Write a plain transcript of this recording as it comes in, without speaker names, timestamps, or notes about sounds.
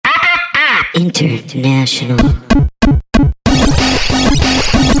International.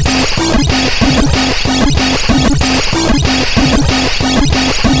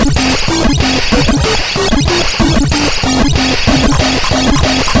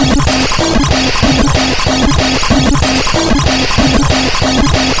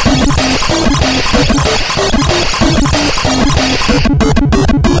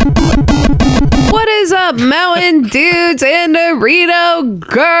 What is up, Mountain Dudes and Dorito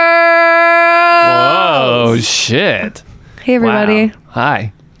Girls? Oh, shit. Hey, everybody. Wow.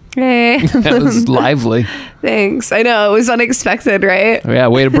 Hi. Hey. That was lively. Thanks. I know, it was unexpected, right? Yeah,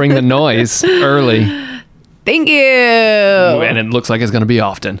 way to bring the noise early. Thank you. And it looks like it's going to be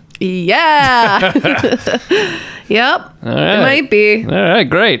often. Yeah. Yep. All right. It might be. All right,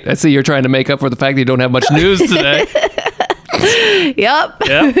 great. I see you're trying to make up for the fact that you don't have much news today. Yep.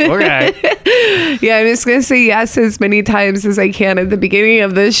 Yep, okay. Yeah, I'm just going to say yes as many times as I can at the beginning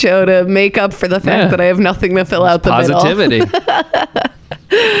of this show to make up for the fact that I have nothing to fill out the Positivity. middle.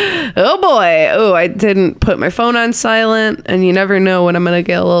 Oh, boy. Oh, I didn't put my phone on silent, and you never know when I'm going to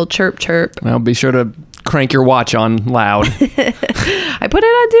get a little chirp chirp. Well, be sure to crank your watch on loud. I put it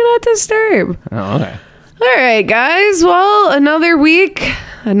on Do Not Disturb. Oh, okay. All right, guys. Well, another week,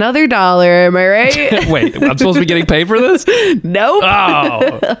 another dollar. Am I right? Wait, I'm supposed to be getting paid for this? Nope.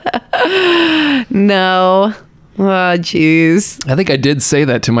 Oh. No. Oh, jeez. I think I did say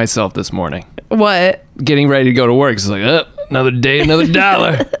that to myself this morning. What? Getting ready to go to work. It's like, another day, another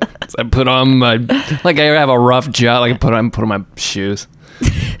dollar. So I put on my, like I have a rough job. Like I put on my shoes.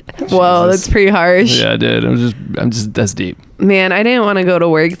 Whoa, that's pretty harsh. Yeah, I did. I'm just that's deep. Man, I didn't want to go to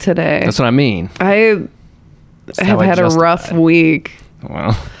work today. That's what I mean. I have had a rough week.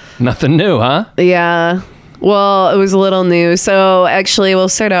 Well, nothing new, huh? Yeah. Well, it was a little new. So actually, we'll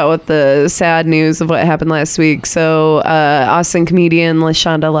start out with the sad news of what happened last week. So Austin comedian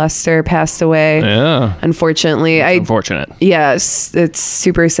LaShonda Lester passed away. Yeah. Unfortunately. Unfortunate. Yes, it's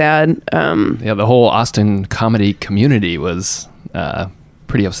super sad. Yeah, the whole Austin comedy community was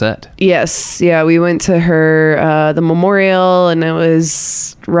pretty upset. Yes. Yeah, we went to her, the memorial, and it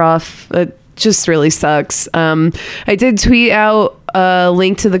was rough. It just really sucks. I did tweet out a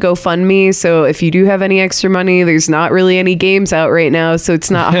link to the GoFundMe, so if you do have any extra money, there's not really any games out right now, so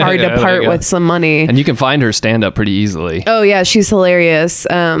it's not hard to part with some money. And you can find her stand up pretty easily. Oh yeah, she's hilarious.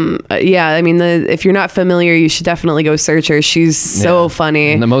 Yeah, I mean, if you're not familiar, you should definitely go search her. She's so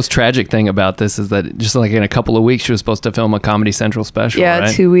funny. And the most tragic thing about this is that just like in a couple of weeks, she was supposed to film a Comedy Central special. Yeah,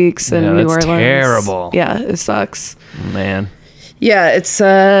 right? 2 weeks in New Orleans. Terrible. Yeah, it sucks. Man. Yeah, it's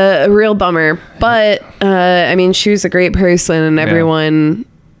a real bummer. But, I mean, she was a great person, and everyone,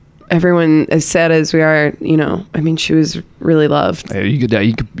 as sad as we are, you know, I mean, she was really loved. Yeah,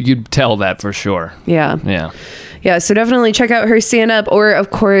 you could tell that for sure. Yeah. Yeah. Yeah, so definitely check out her stand-up. Or, of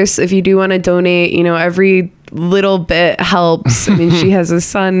course, if you do want to donate, you know, every little bit helps. I mean, she has a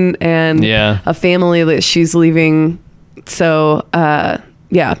son and a family that she's leaving. So,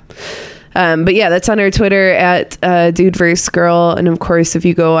 yeah. But yeah, that's on our Twitter at DudeVerseGirl. And of course, if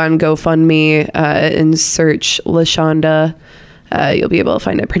you go on GoFundMe and search LaShonda, you'll be able to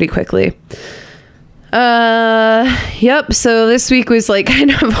find it pretty quickly. Yep. So this week was like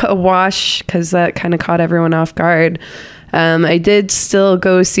kind of a wash because that kind of caught everyone off guard. I did still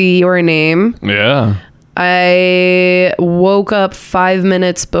go see Your Name. Yeah. I woke up 5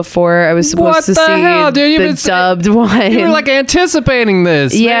 minutes before I was supposed to see the dubbed one. You were like anticipating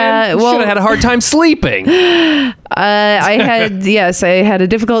this. Yeah, man. well, should have had a hard time sleeping. I had a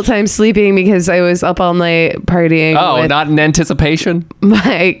difficult time sleeping because I was up all night partying. Oh, with not in anticipation?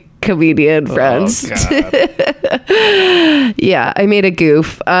 my comedian friends. Oh, God. Yeah, I made a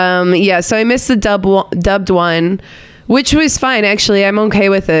goof. Yeah, so I missed the dubbed one, which was fine, actually. I'm okay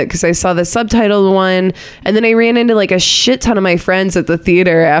with it because I saw the subtitled one, and then I ran into like a shit ton of my friends at the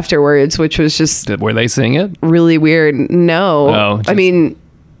theater afterwards, which was just... Were they seeing it? Really weird. No. Oh, I mean,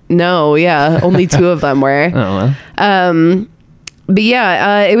 no, yeah. Only two of them were. Oh, well. But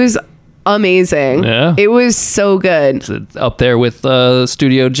yeah, it was amazing. Yeah. It was so good. It's up there with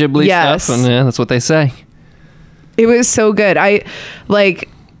Studio Ghibli stuff, and yeah, that's what they say. It was so good. I like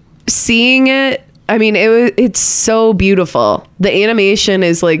seeing it. I mean, it's so beautiful. The animation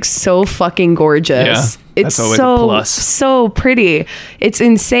is like so fucking gorgeous. Yeah, it's that's always a plus. So pretty. It's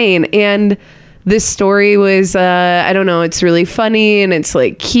insane. And this story was, I don't know, it's really funny and it's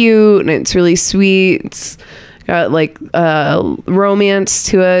like cute and it's really sweet. It's got like romance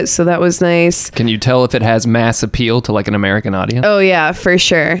to it, so that was nice. Can you tell if it has mass appeal to like an American audience? Oh yeah, for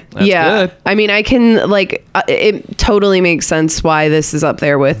sure. That's good. I mean, I can like it totally makes sense why this is up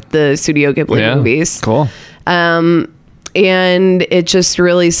there with the Studio Ghibli movies. Cool. And it just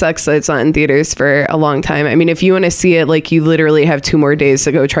really sucks that it's not in theaters for a long time. I mean, if you want to see it, like, you literally have 2 more days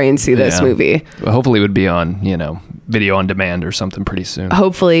to go try and see this movie. Well, hopefully it would be on, video on demand or something pretty soon.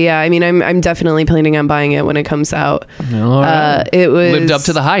 Hopefully, yeah. I mean, I'm definitely planning on buying it when it comes out. All right. It was lived up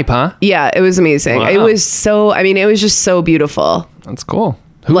to the hype, huh? Yeah, it was amazing. Wow. It was just so beautiful. That's cool.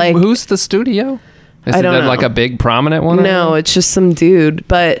 Who's the studio? I don't know. Like a big prominent one? No, it's just some dude.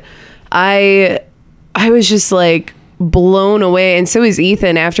 But I was just like blown away, and so is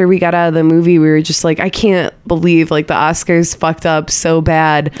Ethan. After we got out of the movie, we were just like, I can't believe like the Oscars fucked up so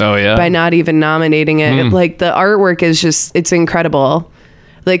bad by not even nominating it. Like, the artwork is just, it's incredible.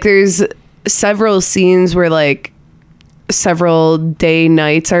 Like, there's several scenes where like several day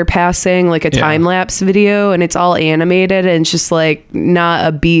nights are passing, like a time-lapse video, and it's all animated, and it's just like not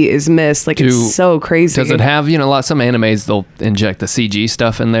a beat is missed. Like, it's so crazy. Does it have, some animes, they'll inject the CG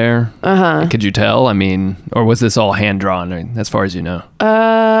stuff in there? Could you tell? I mean, or was this all hand-drawn, as far as you know?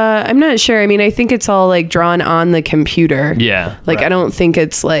 I'm not sure. I mean, I think it's all like drawn on the computer. Yeah. Like, right. I don't think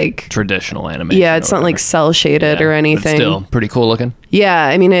it's like traditional animation. Yeah, it's not like cell shaded or anything. But still pretty cool looking. Yeah,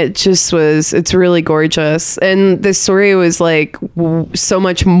 I mean, it's really gorgeous. And the story was like so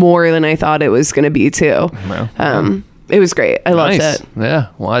much more than I thought it was going to be too. Wow. It was great. I loved it. Yeah.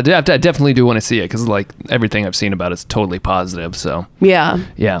 Well, I definitely do want to see it because like everything I've seen about it's totally positive. So yeah.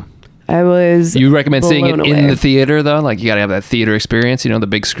 I was. You recommend seeing it in the theater though? Like, you got to have that theater experience, the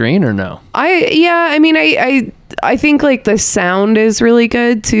big screen, or no? I mean, I think like the sound is really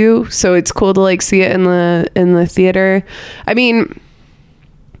good too. So it's cool to like see it in the theater. I mean,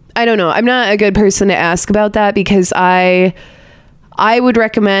 I don't know. I'm not a good person to ask about that because I would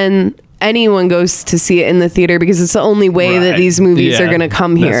recommend anyone goes to see it in the theater because it's the only way that these movies are going to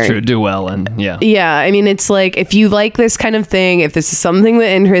come here. That's true. Do well. And yeah. I mean, it's like, if you like this kind of thing, if this is something that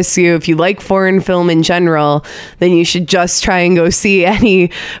interests you, if you like foreign film in general, then you should just try and go see any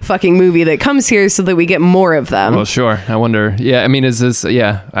fucking movie that comes here so that we get more of them. Well, sure. I wonder. Yeah. I mean, is this,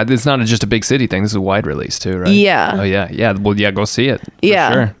 it's not just a big city thing. This is a wide release too, right? Yeah. Oh yeah. Yeah. Well, yeah, go see it.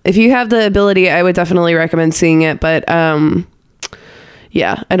 Yeah. Sure. If you have the ability, I would definitely recommend seeing it. But,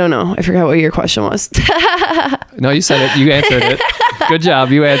 yeah, I don't know. I forgot what your question was. No, you said it. You answered it. Good job.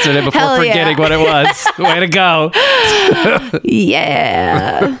 You answered it before forgetting what it was. Way to go.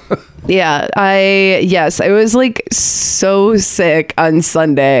 Yeah. Yeah. I was like so sick on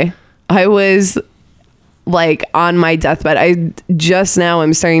Sunday. I was like on my deathbed. I just now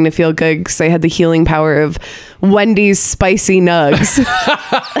I'm starting to feel good because I had the healing power of Wendy's spicy nugs.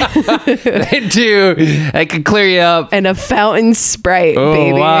 They do. I can clear you up. And a fountain Sprite,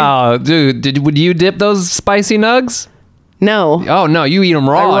 baby. Wow, dude! Would you dip those spicy nugs? No. Oh no, you eat them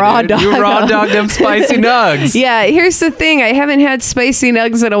raw. You raw dog them spicy nugs. Yeah, here's the thing. I haven't had spicy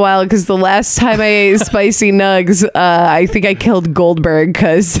nugs in a while because the last time I ate spicy nugs, I think I killed Goldberg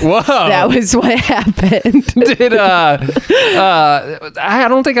because that was what happened. I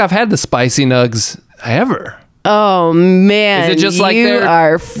don't think I've had the spicy nugs ever. Oh man, is it just like you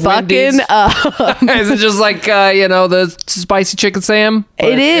are fucking up? Is it just like the spicy chicken Sam?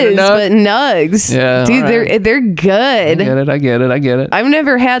 It is, but nugs, yeah, dude, right. they're good. I get it. I've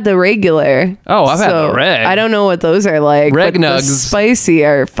never had the regular. Oh, I've had the reg. I don't know what those are like. Reg but nugs, the spicy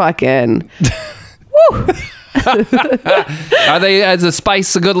are fucking. Woo. Are they as a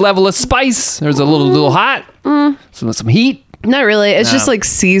spice a good level of spice? There's a little hot, some heat. Not really. It's just like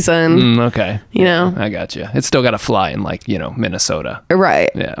season. Okay. I got you. It's still got to fly in like, Minnesota. Right.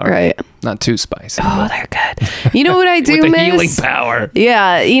 Yeah. Right. Not too spicy. Oh, they're good. You know what I do With miss? The healing power.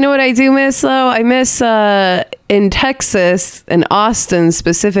 Yeah. You know what I do miss though? I miss in Texas, in Austin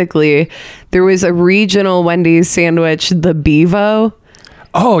specifically, there was a regional Wendy's sandwich, the Bevo.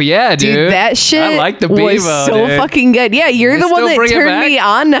 Oh yeah, dude. That shit I like the Bevo, was so fucking good. Yeah, you're the one that turned me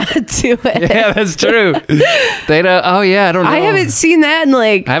on to it. Yeah, that's true. I don't know. I haven't seen that in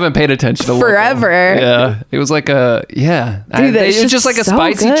like I haven't paid attention to forever. Yeah, it was like it was just like a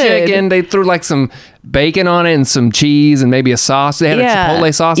spicy chicken. They threw like some bacon on it and some cheese and maybe a sauce. They had a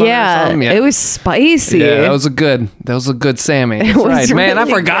Chipotle sauce on it or something. Yeah, it was spicy. Yeah, that was a good Sammy. That's right. Really, man, I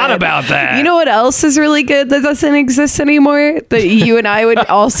forgot about that. You know what else is really good that doesn't exist anymore that you and I would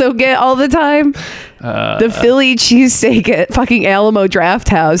also get all the time? The Philly cheesesteak at fucking Alamo Draft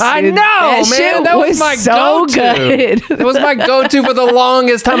House. Dude. I know, man. That was my go-to. Good. That was my go-to for the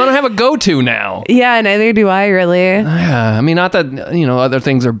longest time. I don't have a go-to now. Yeah, neither do I really. Yeah, I mean, not that other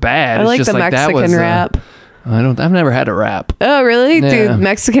things are bad. I like the Mexican wrap. I've never had a wrap. Oh, really? Yeah. Dude,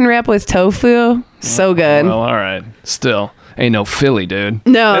 Mexican wrap with tofu. So good. Well, all right. Still. ain't no Philly, dude.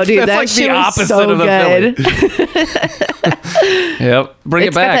 No, dude, that's like the opposite so of the Philly. Yep, bring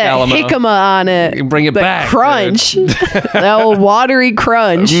it back, Alamo. Jicama on it. Bring it back. Crunch. That old watery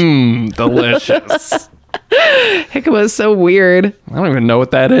crunch. Delicious. Jicama is so weird. I don't even know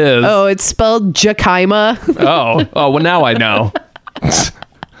what that is. Oh, it's spelled Jacima. Oh, well, now I know.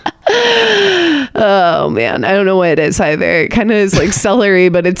 Oh man, I don't know what it is either. It kind of is like celery,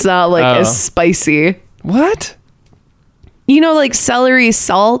 but it's not like as spicy. What? You know, like celery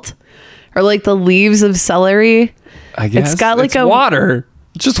salt, or like the leaves of celery. I guess it's got like water,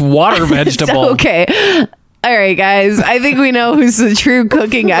 just water vegetable. Okay. All right, guys. I think we know who's the true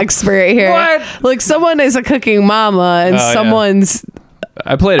cooking expert here. What? Like someone is a cooking mama, and someone's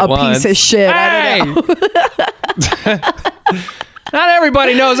I played it once. Piece of shit. Hey! I don't know. Not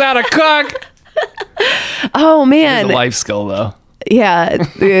everybody knows how to cook. Oh man, it's a life skill though. Yeah,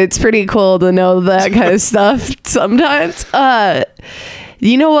 it's pretty cool to know that kind of stuff sometimes.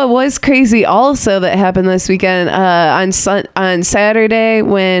 You know what was crazy also that happened this weekend on Saturday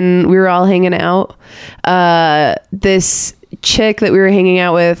when we were all hanging out. This chick that we were hanging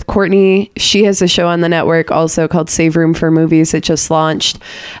out with, Courtney, she has a show on the network also called Save Room for Movies. It just launched.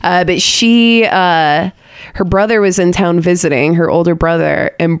 But she, her brother was in town visiting, her older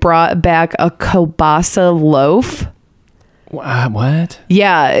brother, and brought back a kielbasa loaf. What?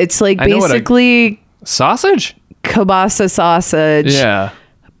 Yeah, it's like basically sausage? Kielbasa sausage. Yeah.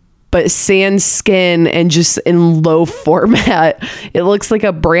 But sans skin and just in loaf format. It looks like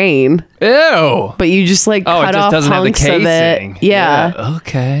a brain. Ew. But you just like cut off hunks of it. Yeah.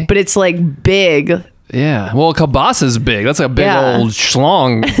 Okay. But it's like big. Yeah. Well, kielbasa's big. That's a big old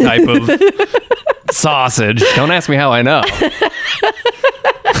schlong type of sausage. Don't ask me how I know.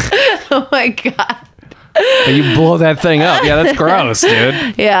 Oh my God. But you blow that thing up. Yeah, that's gross,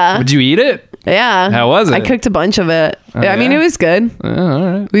 dude. Yeah. Would you eat it? Yeah. How was it? I cooked a bunch of it. I mean, it was good.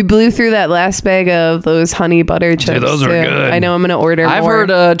 All right. We blew through that last bag of those honey butter chips. Dude, those are good. I know I'm going to order more. I've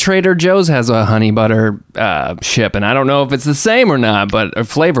heard Trader Joe's has a honey butter chip, and I don't know if it's the same or not, but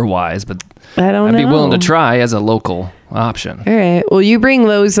flavor-wise, but I'd be willing to try as a local option. All right. Well, you bring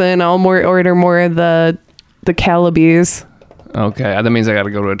those in. I'll order more of the Calabis. Okay. That means I got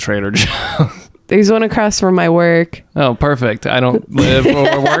to go to a Trader Joe's. There's one across from my work. Oh, perfect. I don't live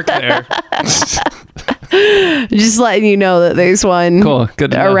or work there. Just letting you know that there's one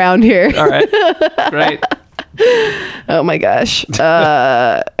good around here. All right. Great. Oh my gosh.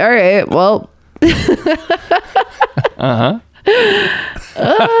 All right. Well. Uh-huh.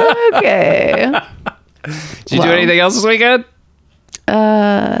 Okay. Did you do anything else this weekend?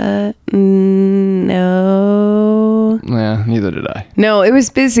 No. Yeah, neither did I. No, it was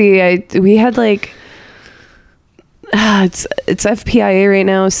busy. We had like it's FPIA right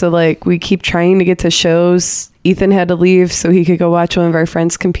now, so like we keep trying to get to shows. Ethan had to leave so he could go watch one of our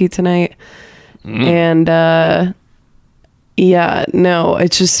friends compete tonight. And yeah, no,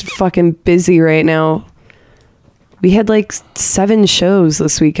 it's just fucking busy right now. We had like 7 shows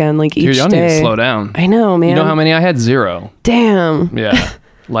this weekend, like each day. Y'all need to slow down. I know, man. You know how many I had? 0. Damn. Yeah.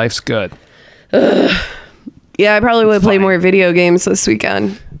 Life's good. Yeah, I probably would play more video games this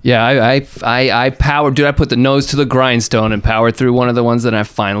weekend. Yeah, I powered. Dude, I put the nose to the grindstone and powered through one of the ones that I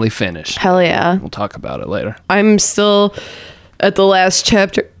finally finished. Hell yeah. We'll talk about it later. I'm still at the last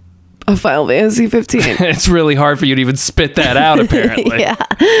chapter of Final Fantasy 15. It's really hard for you to even spit that out, apparently. Yeah.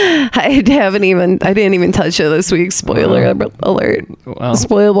 I didn't even touch it this week. Spoiler alert. Well.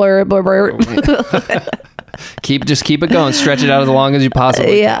 Spoiler alert. Just keep it going. Stretch it out as long as you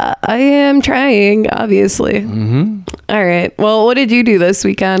possibly can. Yeah, I am trying, obviously. Mm-hmm. All right. Well, what did you do this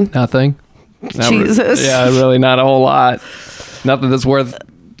weekend? Nothing. Jesus. Yeah, really not a whole lot. Nothing that's worth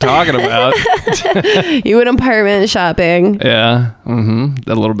talking about. You went apartment shopping. Yeah. Mm-hmm.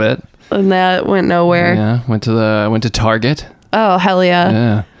 A little bit. And that went nowhere. Yeah. Went to Target. Oh, hell yeah.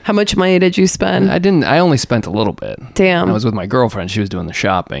 Yeah. How much money did you spend? I only spent a little bit. Damn. I was with my girlfriend. She was doing the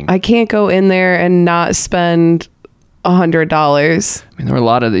shopping. I can't go in there and not spend $100. I mean, there were a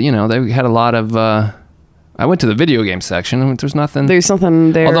lot of they had a lot of I went to the video game section. There's nothing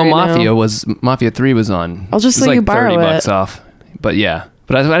there. Although Mafia 3 was on. I'll just let you borrow $30 off. But yeah.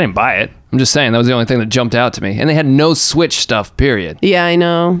 But I didn't buy it. I'm just saying that was the only thing that jumped out to me. And they had no Switch stuff, period. Yeah, I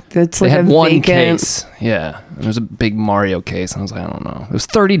know. It's like they had one case. Yeah. And there's a big Mario case. And I was like, I don't know. It was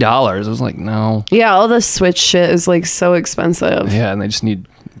 $30. I was like, no. Yeah, all the Switch shit is like so expensive. Yeah, and they just need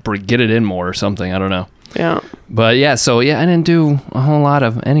to get it in more or something. I don't know. Yeah. But yeah, so yeah, I didn't do a whole lot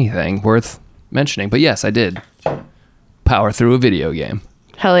of anything worth mentioning. But yes, I did power through a video game.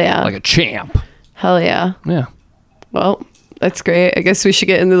 Hell yeah. Like a champ. Hell yeah. Yeah. Well, that's great. I guess we should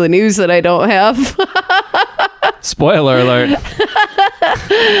get into the news that I don't have. Spoiler alert.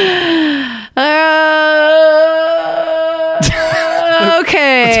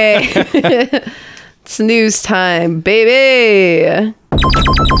 Okay. It's news time, baby. All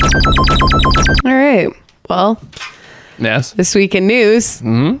right. Well, yes. This week in news,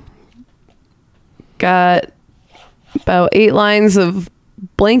 got about 8 lines of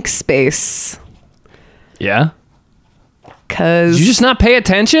blank space. Yeah. Did you just not pay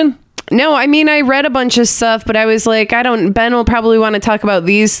attention? No, I mean, I read a bunch of stuff, but I was like, Ben will probably want to talk about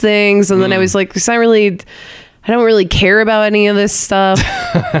these things. And then I was like, I don't really care about any of this stuff.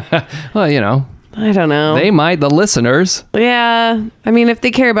 Well, I don't know. They might, the listeners. Yeah. I mean, if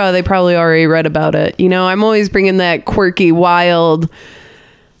they care about it, they probably already read about it. I'm always bringing that quirky, wild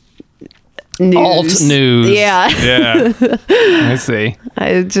news. Alt news. Yeah. Yeah. I see.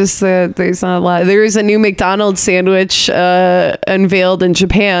 I just there's not a lot. There is a new McDonald's sandwich unveiled in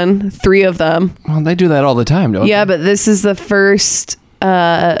Japan. 3 of them. Well, they do that all the time, don't they? Yeah, but this is the first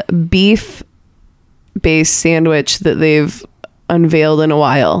beef-based sandwich that they've unveiled in a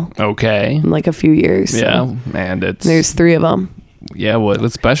while. Okay. In like a few years. Yeah, so. and there's 3 of them. Yeah,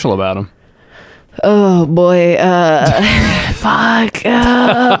 what's special about them? Oh boy, fuck,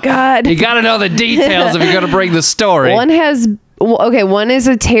 oh god. You gotta know the details if you're gonna bring the story. One is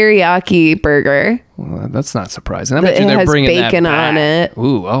a teriyaki burger. Well, that's not surprising. I bet you they're has bringing bacon that back. on it.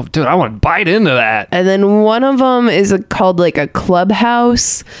 Ooh, oh, dude, I want to bite into that. And then one of them is called like a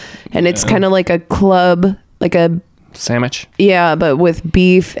clubhouse, and it's kind of like a club, like a sandwich. Yeah, but with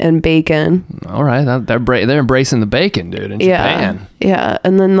beef and bacon. All right, they're embracing the bacon, dude. In Japan. Yeah,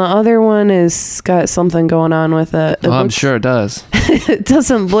 and then the other one is got something going on with it. I'm sure it does. It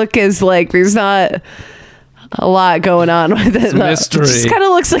doesn't look as like there's not a lot going on with it. It's a mystery. It just kind of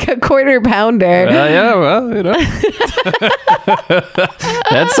looks like a quarter pounder. Yeah, well,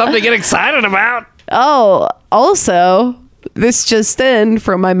 that's something to get excited about. Oh, also, this just in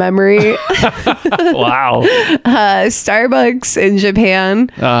from my memory. Wow. Starbucks in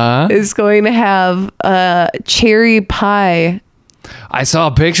Japan is going to have cherry pie. I saw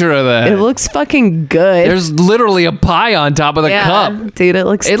a picture of that. It looks fucking good. There's literally a pie on top of the cup. Dude, it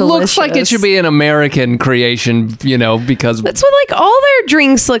looks delicious. Looks like it should be an American creation, because... That's what, like, all their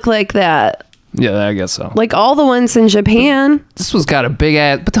drinks look like that. Yeah, I guess so. Like, all the ones in Japan. This one's got a big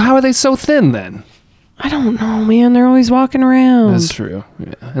ass... But how are they so thin, then? I don't know, man. They're always walking around. That's true.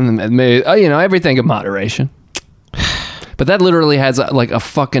 Yeah. And then maybe, everything in moderation. But that literally has like a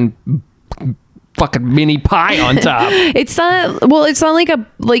fucking mini pie on top. It's not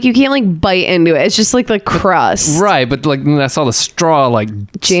like you can't like bite into it. It's just like the crust. Right, but like I saw the straw like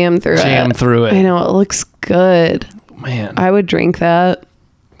jam through it. I know, it looks good. Man. I would drink that.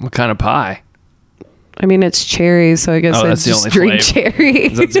 What kind of pie? I mean, it's cherry, so I guess I'd just drink cherry.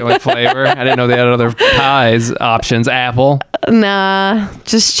 That's the only flavor? I didn't know they had other pies options. Apple? Nah,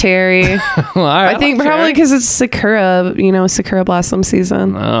 just cherry. Well, I think probably because it's Sakura, Sakura blossom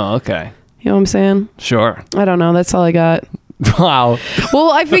season. Oh, okay. You know what I'm saying? Sure. I don't know. That's all I got. Wow.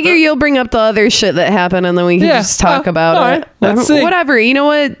 Well, I figure you'll bring up the other shit that happened, and then we can just talk about it. Right. Let's see. Whatever. You know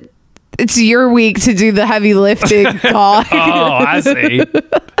what? It's your week to do the heavy lifting, God. Oh, I see.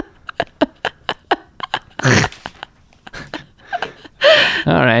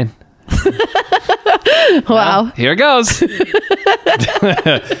 All right. Wow. Well, here goes.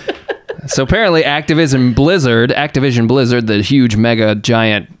 So apparently Activision Blizzard, the huge mega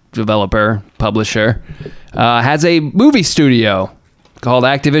giant developer, publisher, has a movie studio called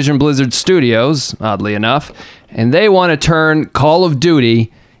Activision Blizzard Studios, oddly enough, and they want to turn Call of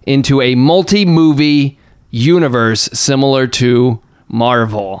Duty into a multi-movie universe similar to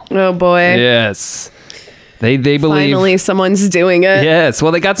Marvel. Oh boy. Yes. They believe... Finally, someone's doing it. Yes.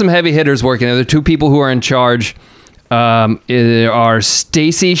 Well, they got some heavy hitters working. There are 2 people who are in charge. Are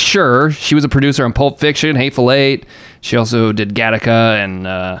Stacey Sher. She was a producer on Pulp Fiction, Hateful Eight. She also did Gattaca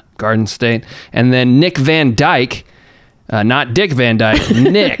and Garden State. And then Nick Van Dyke. Not Dick Van Dyke.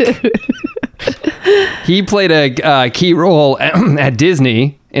 Nick. He played a key role at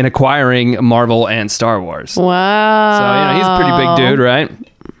Disney in acquiring Marvel and Star Wars. Wow. So, he's a pretty big dude, right?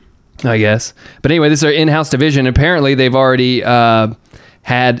 I guess. But anyway, this is their in-house division. Apparently, they've already had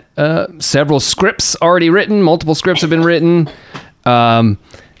several scripts already written. Multiple scripts have been written.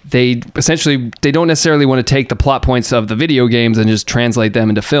 They don't necessarily want to take the plot points of the video games and just translate them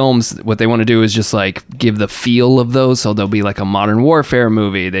into films. What they want to do is just like give the feel of those. So there'll be like a modern warfare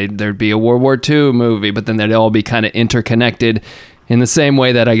movie. There'd be a World War II movie, but then they'd all be kind of interconnected in the same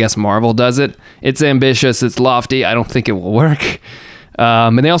way that I guess Marvel does it. It's ambitious. It's lofty. I don't think it will work.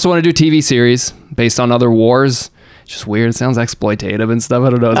 And they also want to do TV series based on other wars. just weird. It sounds exploitative and stuff. I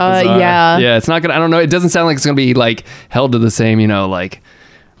don't know. It's bizarre. Yeah. It's not gonna. I don't know. It doesn't sound like it's gonna be like held to the same, like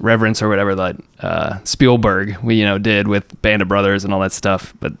reverence or whatever that Spielberg did with Band of Brothers and all that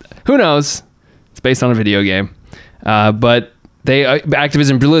stuff. But who knows? It's based on a video game. But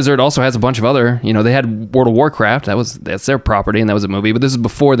Activision Blizzard also has a bunch of other. They had World of Warcraft. That's their property, and that was a movie. But this is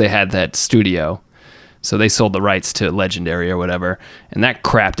before they had that studio. So they sold the rights to Legendary or whatever, and that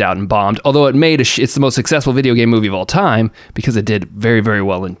crapped out and bombed. Although it's the most successful video game movie of all time because it did very, very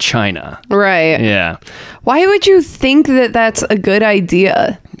well in China. Right. Yeah. Why would you think that that's a good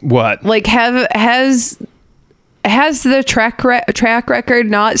idea? What? Like, has the track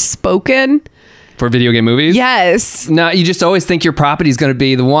record not spoken? For video game movies? Yes. No, you just always think your property is going to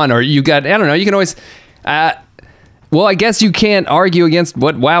be the one, or you got, I don't know, you can always... well, I guess you can't argue against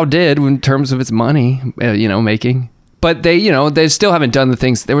what WoW did in terms of its money, making. But they still haven't done the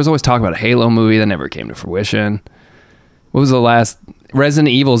things. There was always talk about a Halo movie that never came to fruition. What was the last? Resident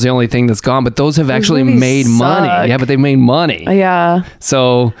Evil is the only thing that's gone, but those have actually made money. Yeah, but they've made money. Yeah.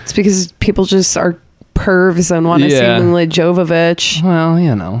 So it's because people just are pervs and want to see Milla Jovovich. Well,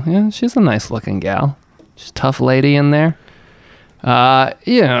 yeah, she's a nice looking gal. She's a tough lady in there.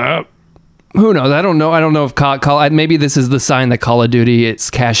 Who knows? I don't know. I don't know if maybe this is the sign that Call of Duty, its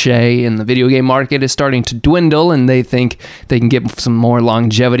cachet in the video game market is starting to dwindle, and they think they can get some more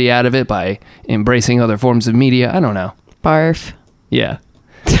longevity out of it by embracing other forms of media. I don't know. Barf. Yeah.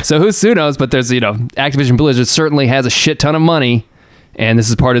 So who knows? But there's Activision Blizzard certainly has a shit ton of money, and this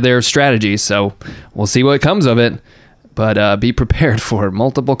is part of their strategy. So we'll see what comes of it. But be prepared for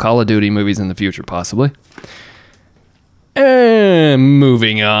multiple Call of Duty movies in the future, possibly.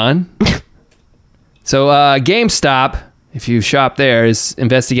 Moving on. So GameStop, if you shop there, is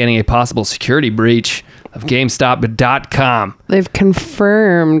investigating a possible security breach of GameStop.com. They've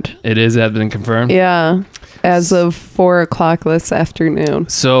confirmed. It has been confirmed? Yeah, as of 4 o'clock this afternoon.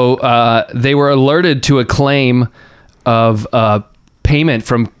 So they were alerted to a claim of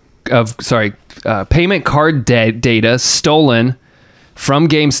payment payment card data stolen from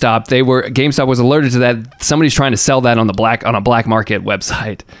GameStop. GameStop was alerted to that. Somebody's trying to sell that on a black market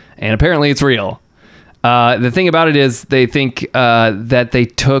website, and apparently it's real. The thing about it is they think that they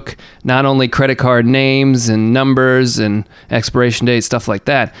took not only credit card names and numbers and expiration dates, stuff like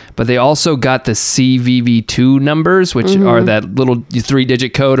that, but they also got the CVV2 numbers, which are that little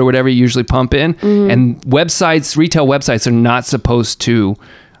 3-digit code or whatever you usually pump in. And retail websites are not supposed to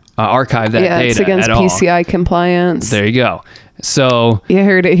archive that data at all. Yeah, it's against PCI compliance. There you go. So you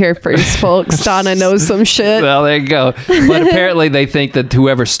heard it here first, folks. Donna knows some shit. Well, there you go. But apparently they think that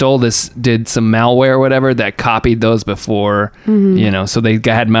whoever stole this did some malware or whatever that copied those before, so they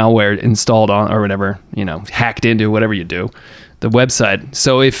had malware installed on or whatever, hacked into whatever you do, the website.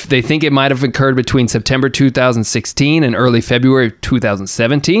 So if they think it might have occurred between September 2016 and early February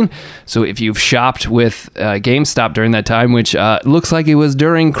 2017. So if you've shopped with GameStop during that time, which looks like it was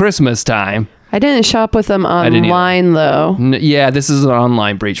during Christmas time. I didn't shop with them online, though. Yeah, this is an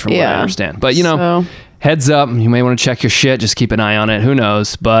online breach from what I understand. But, heads up, you may want to check your shit. Just keep an eye on it. Who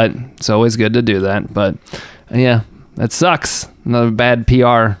knows? But it's always good to do that. But, yeah, that sucks. Another bad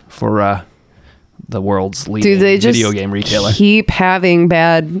PR for the world's leading video game retailer. Keep having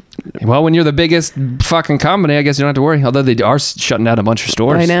bad... Well, when you're the biggest fucking company, I guess you don't have to worry. Although they are shutting down a bunch of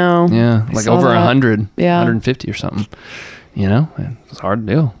stores. I know. Yeah, like over 100, 150 or something. It's hard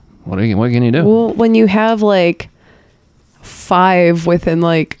to do. What can you do? Well, when you have 5 within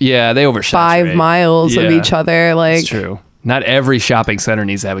they overshot 5 miles of each other, That's true. Not every shopping center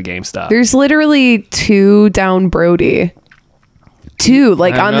needs to have a GameStop. There's literally 2 down Brody. 2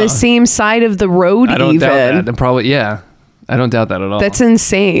 on the same side of the road. I don't doubt that. Probably I don't doubt that at all. That's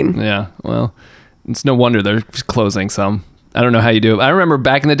insane. Yeah. Well, it's no wonder they're closing some. I don't know how you do it. I remember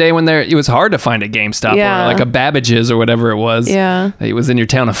back in the day when it was hard to find a GameStop or a Babbage's or whatever it was. Yeah. It was in your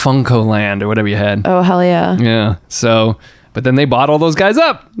town of Funko Land or whatever you had. Oh, hell yeah. Yeah. So, but then they bought all those guys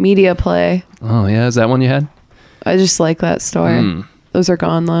up. Media Play. Oh, yeah. Is that one you had? I just like that store. Those are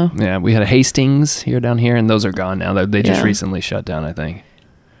gone, though. Yeah. We had a Hastings down here, and those are gone now. They just recently shut down, I think.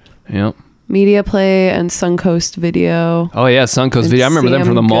 Yep. Media Play and Suncoast Video. Oh, yeah, Suncoast Video. I remember them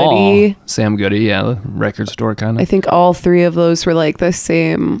from the mall. Sam Goody, the record store kind of. I think all 3 of those were the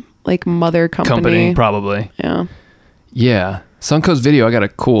same mother company. Probably. Yeah. Yeah. Suncoast Video, I got a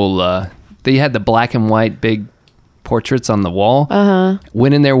cool... they had the black and white big portraits on the wall.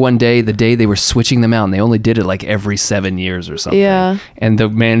 Went in there one day, the day they were switching them out, and they only did it every 7 years or something. Yeah. And the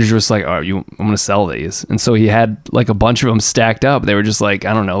manager was like, I'm going to sell these. And so he had a bunch of them stacked up. They were just I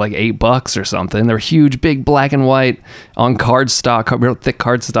don't know, $8 or something. They were huge, big black and white on cardstock, real thick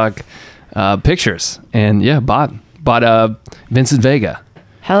cardstock pictures. And bought bought Vincent Vega.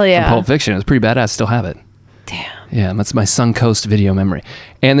 Hell yeah. From Pulp Fiction. It was pretty badass. Still have it. Damn. Yeah, that's my Suncoast video memory.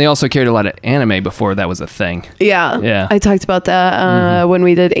 And they also carried a lot of anime before that was a thing. Yeah. I talked about that when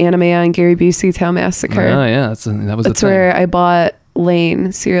we did anime on Gary Busey Town Massacre. Oh, yeah. That's where I bought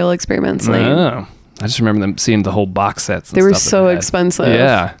Lane, Serial Experiments Lane. Oh. I just remember them seeing the whole box sets. They were so expensive.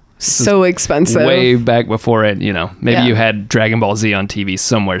 Yeah. So expensive. Way back before it, maybe you had Dragon Ball Z on TV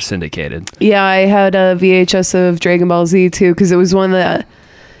somewhere syndicated. Yeah, I had a VHS of Dragon Ball Z too, because it was one of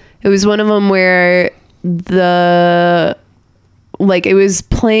them where it was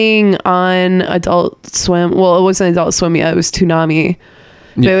playing on Adult Swim. Well, it wasn't Adult Swim yet. It was Toonami.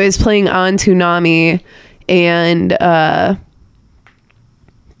 But it was playing on Toonami, and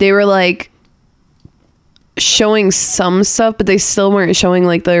they were like showing some stuff, but they still weren't showing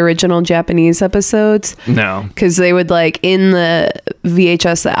like the original Japanese episodes. No, because they would in the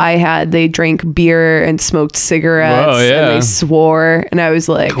VHS that I had, they drank beer and smoked cigarettes. Whoa, yeah. And they swore, and I was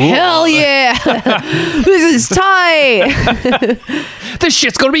like, cool. Hell yeah. This is tight. This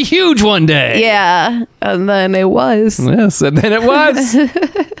shit's gonna be huge one day. Yeah, and then it was. Yes, and then it was.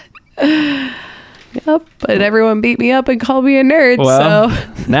 Yep, but everyone beat me up and called me a nerd. Well,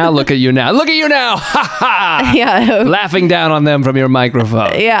 so now look at you now. Look at you now. Ha ha. Yeah. Laughing down on them from your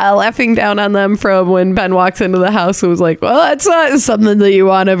microphone. Yeah, laughing down on them from when Ben walks into the house and was like, well, that's not something that you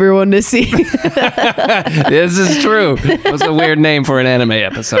want everyone to see. This is true. It was a weird name for an anime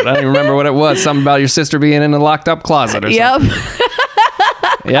episode. I don't even remember what it was. Something about your sister being in a locked up closet or something.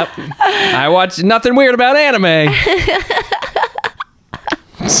 Yep. I watch nothing weird about anime.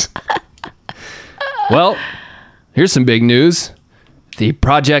 Well, here's some big news. The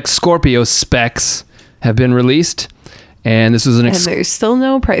Project Scorpio specs have been released, and this was an... And there's still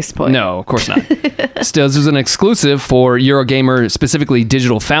no price point. No, of course not. Still, this was an exclusive for Eurogamer, specifically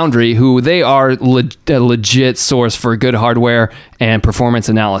Digital Foundry, who they are a legit source for good hardware and performance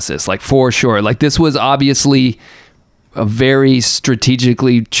analysis, for sure. This was obviously a very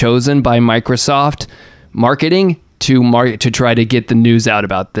strategically chosen by Microsoft marketing to try to get the news out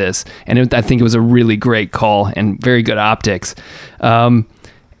about this. And I think it was a really great call and very good optics. And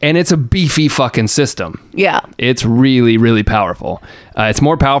it's a beefy fucking system. Yeah. It's really, really powerful. It's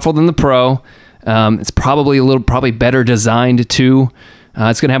more powerful than the Pro. It's probably better designed too.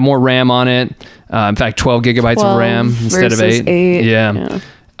 It's going to have more RAM on it. In fact, 12 gigabytes of RAM instead of 8.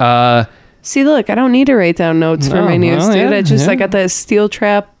 Yeah. See, look, I don't need to write down notes for my news, dude. I got that steel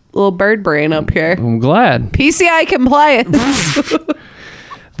trap little bird brain up here. I'm glad. PCI compliance.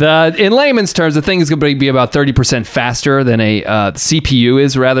 In layman's terms, the thing is going to be about 30% faster than a CPU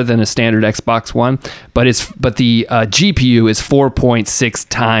is, rather than a standard Xbox One. But the GPU is 4.6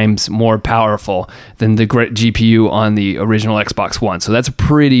 times more powerful than the GPU on the original Xbox One. So that's a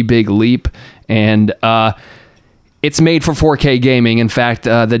pretty big leap, and it's made for 4K gaming. In fact,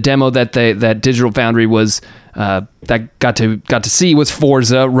 the demo that Digital Foundry was that got to see was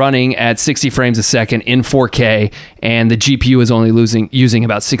Forza running at 60 frames a second in 4K, and the GPU is only using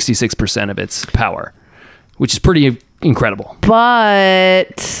about 66% of its power, which is pretty incredible.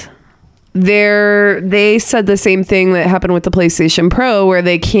 But they said the same thing that happened with the PlayStation Pro, where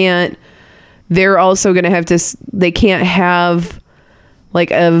they're also going to have to, they can't have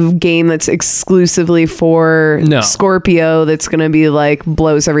a game that's exclusively for Scorpio that's going to be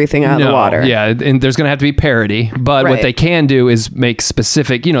blows everything out of the water. Yeah, and there's going to have to be parity, but what they can do is make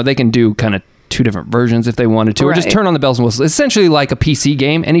specific, they can do kind of two different versions if they wanted to, or just turn on the bells and whistles. Essentially like a PC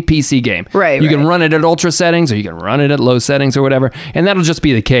game, any PC game. Right. You can run it at ultra settings, or you can run it at low settings or whatever, and that'll just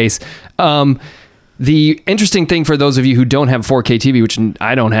be the case. The interesting thing for those of you who don't have 4K TV, which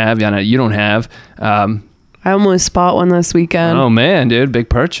I don't have, Yana, you don't have, I almost bought one this weekend. Oh man, dude, big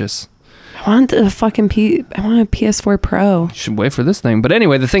purchase. I want a PS4 Pro. You should wait for this thing. But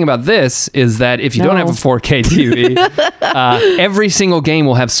anyway, the thing about this is that if you don't have a 4K TV, every single game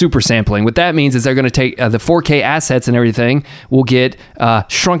will have super sampling. What that means is they're going to take the 4K assets and everything will get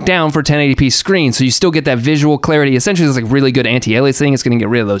shrunk down for 1080p screen. So you still get that visual clarity. Essentially, it's really good anti-aliasing. It's going to get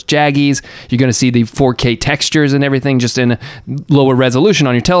rid of those jaggies. You're going to see the 4K textures and everything just in a lower resolution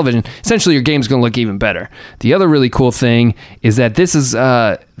on your television. Essentially, your game's going to look even better. The other really cool thing is that this is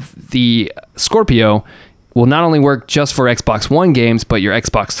the Scorpio will not only work just for Xbox One games, but your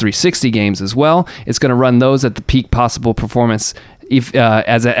Xbox 360 games as well. It's going to run those at the peak possible performance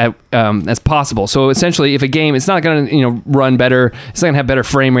as possible. So essentially, if a game, it's not going to run better, it's not going to have better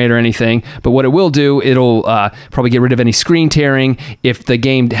frame rate or anything. But what it will do, it'll probably get rid of any screen tearing. If the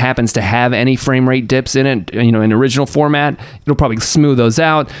game happens to have any frame rate dips in it, in original format, it'll probably smooth those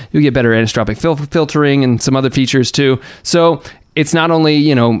out. You'll get better anisotropic filtering and some other features too. So it's not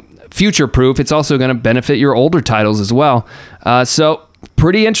only future-proof, it's also going to benefit your older titles as well. So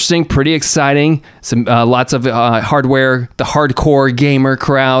pretty interesting, pretty exciting. Some lots of hardware, the hardcore gamer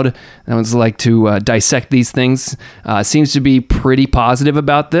crowd that ones like to dissect these things seems to be pretty positive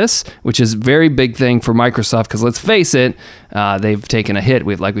about this, which is a very big thing for Microsoft because let's face it, they've taken a hit,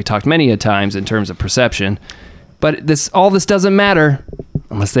 like we talked many a times in terms of perception. But all this doesn't matter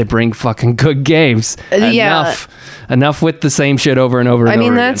unless they bring fucking good games. Enough with the same shit over and over and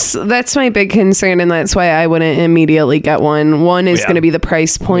over again. That's my big concern, and that's why I wouldn't immediately get one. One is going to be the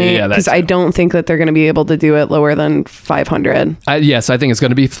price point, because I don't think that they're going to be able to do it lower than $500. Yes, I think it's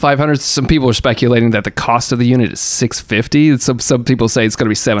going to be $500. Some people are speculating that the cost of the unit is $650. Some people say it's going to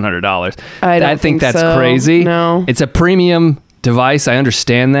be $700. I think that's crazy. No, it's a premium device. I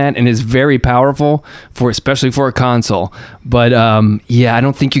understand that, and is very powerful especially for a console. But I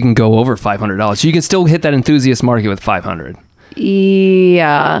don't think you can go over $500. You can still hit that enthusiast market with $500.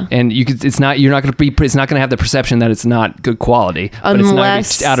 Yeah, and it's not going to have the perception that it's not good quality, but it's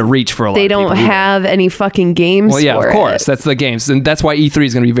not out of reach for a lot of people. They don't have any fucking games. Well, yeah, of course, that's the games, and that's why E3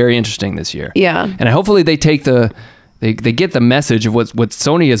 is going to be very interesting this year. Yeah, and hopefully they take They get the message of what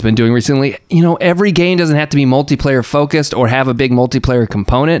Sony has been doing recently. Every game doesn't have to be multiplayer focused or have a big multiplayer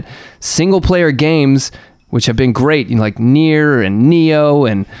component. Single player games, which have been great, like Nier and Neo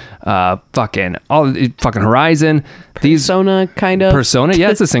and fucking Horizon. Persona, kind of. Persona,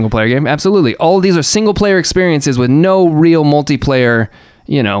 yeah, it's a single player game. Absolutely. All of these are single player experiences with no real multiplayer,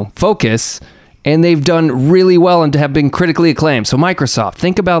 focus. And they've done really well and have been critically acclaimed. So Microsoft,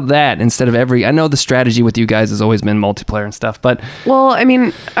 think about that instead of I know the strategy with you guys has always been multiplayer and stuff, but... Well, I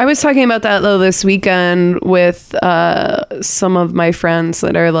mean, I was talking about that, though, this weekend with some of my friends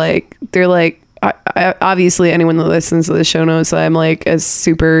that are they're like, obviously anyone that listens to the show knows that I'm like a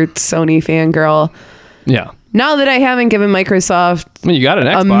super Sony fangirl. Yeah. Now that I haven't given Microsoft you got an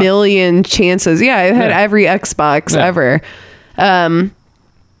Xbox. A million chances. Yeah, I've had every Xbox ever.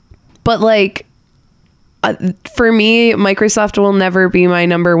 But for me, Microsoft will never be my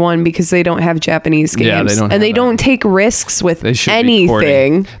number one because they don't have Japanese games. Yeah, they don't, and they don't take risks with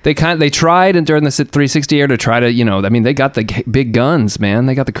anything. They tried during the 360 era to try to, they got the big guns, man.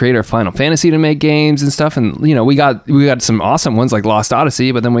 They got the creator of Final Fantasy to make games and stuff, and we got some awesome ones like Lost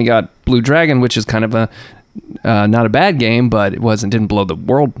Odyssey, but then we got Blue Dragon, which is kind of a not a bad game, but it didn't blow the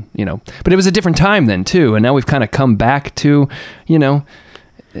world, But it was a different time then too, and now we've kind of come back to,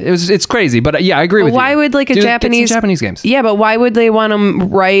 It's crazy, but yeah, I agree with you. Why would Japanese games? Yeah, but why would they want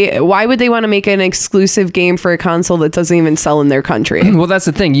Why would they want to make an exclusive game for a console that doesn't even sell in their country? Well, that's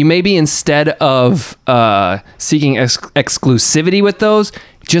the thing. You maybe instead of seeking exclusivity with those,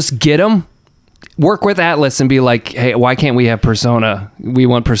 just get them. Work with Atlas and be like, hey, why can't we have Persona? We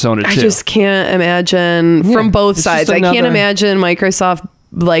want Persona 2. I just can't imagine from both sides. I can't imagine Microsoft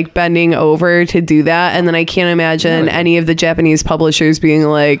bending over to do that, and then I can't imagine any of the Japanese publishers being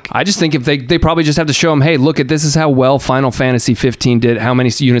like... I just think if they probably just have to show them, hey, look, this is how well Final Fantasy 15 did, how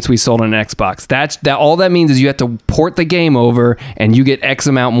many units we sold on an Xbox. That all that means is you have to port the game over and you get X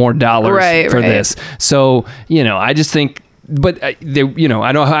amount more dollars for this. So, I just think, but they,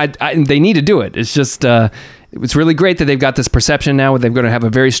 I know how they need to do it. It's just it's really great that they've got this perception now where they're going to have a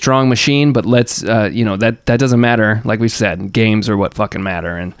very strong machine, but let's, that doesn't matter. Like we've said, games are what fucking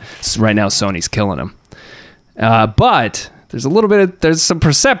matter. And right now Sony's killing them. But there's some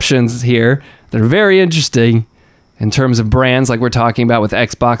perceptions here that are very interesting in terms of brands like we're talking about with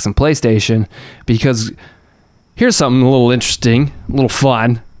Xbox and PlayStation, because here's something a little interesting, a little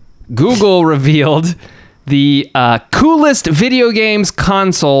fun. Google revealed the coolest video games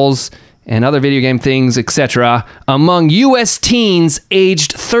consoles and other video game things, etc., among U.S. teens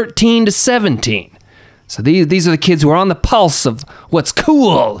aged 13 to 17. So these are the kids who are on the pulse of what's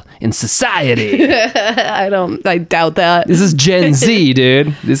cool in society. I doubt that. This is Gen Z,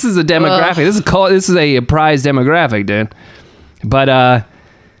 dude. This is a demographic. This is a prize demographic, dude. But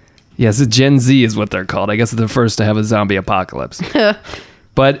yes, Gen Z is what they're called. I guess they're the first to have a zombie apocalypse.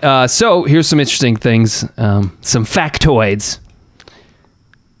 But so here's some interesting things, some factoids.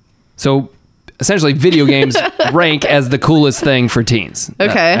 So essentially, video games rank as the coolest thing for teens.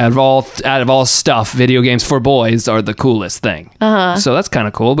 Okay. Out of all stuff, video games for boys are the coolest thing. Uh-huh. So that's kind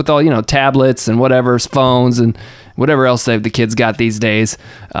of cool. With all tablets and whatever, phones and whatever else the kids got these days,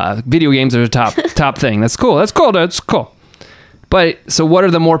 video games are the top thing. That's cool. That's cool, dude. It's cool. But so, what are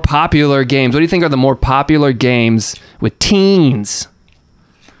the more popular games? What do you think are the more popular games with teens?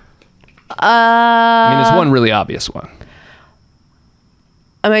 There's one really obvious one.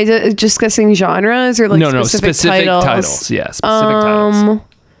 Am I just guessing genres or specific titles? Yeah, specific titles.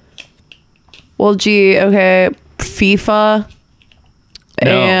 Well, okay. FIFA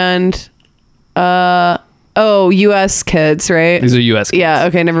No. And US kids, right? These are US kids. Yeah,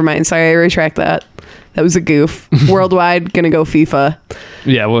 okay, never mind. Sorry, I retract that. That was a goof. Worldwide, gonna go FIFA.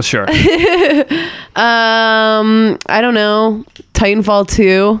 Yeah, well, sure. I don't know. Titanfall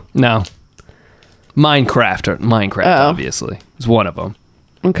 2. No. Minecraft, obviously, is one of them.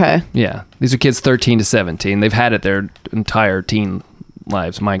 Okay. Yeah, these are kids 13 to 17. They've had it their entire teen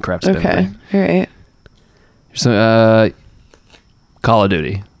lives. Minecraft's been okay. All right. So, Call of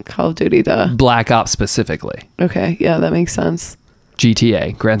Duty. Call of Duty, duh. Black Ops specifically. Okay, yeah, that makes sense.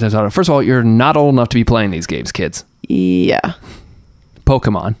 GTA, Grand Theft Auto. First of all, you're not old enough to be playing these games, kids. Yeah.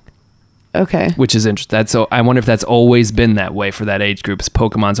 Pokemon. Okay. Which is interesting. So I wonder if that's always been that way for that age group.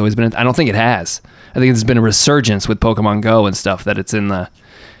 Pokemon's always been. I don't think it has. I think there's been a resurgence with Pokemon Go and stuff that it's in the.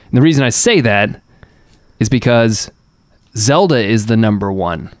 And the reason I say that is because Zelda is the number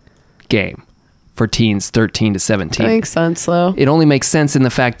one game for teens 13 to 17. That makes sense, though. It only makes sense in the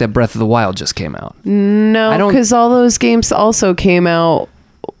fact that Breath of the Wild just came out. No, because all those games also came out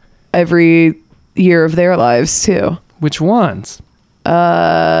every year of their lives, too. Which ones?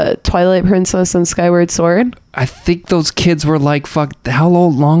 Twilight Princess and Skyward Sword. I think those kids were like, fuck, how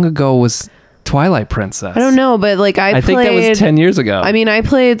long ago was Twilight Princess? I don't know, but like I think that was 10 years ago. I mean, I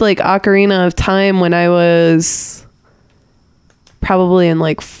played like Ocarina of Time when I was probably in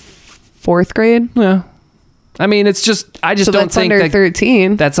like 4th grade. Yeah. I mean, it's just, I just don't think under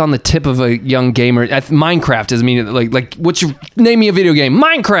 13. That's on the tip of a young gamer. Minecraft doesn't mean like what's your, name me a video game?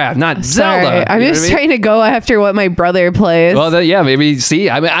 Minecraft, not Sorry, Zelda. I'm just trying to go after what my brother plays. Well, yeah, maybe, see,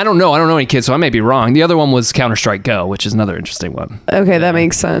 I mean, I don't know any kids, so I may be wrong. The other one was Counter-Strike Go, which is another interesting one. Okay, that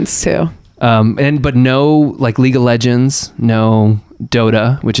makes sense too. But no, like League of Legends, no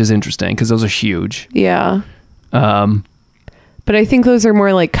Dota, which is interesting because those are huge. Yeah. But I think those are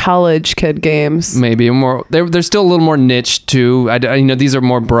more like college kid games. Maybe more. They're still a little more niche too. These are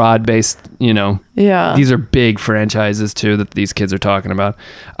more broad based. Yeah. These are big franchises too that these kids are talking about.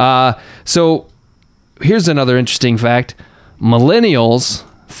 So here's another interesting fact: millennials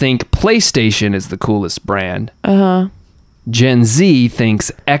think PlayStation is the coolest brand. Gen Z thinks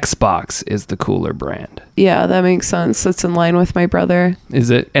Xbox is the cooler brand. Yeah, that makes sense. That's in line with my brother.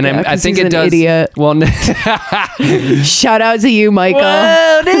 Is it? And I think it does. Idiot. Well, shout out to you, Michael.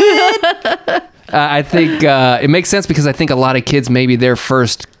 Whoa, dude. I think it makes sense because I think a lot of kids, maybe their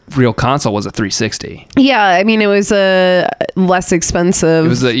first real console was a 360. Yeah, I mean, it was less expensive. It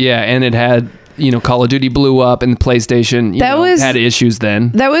was and it had. Call of Duty blew up and the PlayStation had issues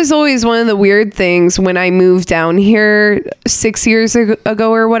then. That was always one of the weird things when I moved down here 6 years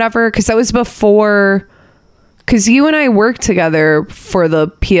ago or whatever, because that was before, because you and I worked together for the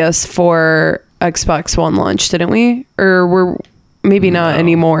PS4 Xbox One launch, didn't we? Or we're maybe not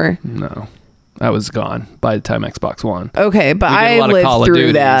anymore. No. I was gone by the time Xbox One. Okay, but I lived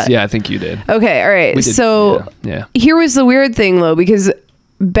through that. Yeah, I think you did. Okay, all right. So here was the weird thing, though, because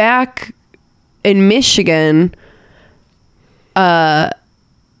back in Michigan, everyone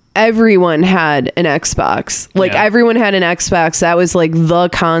had an Xbox. Everyone had an Xbox. That was like the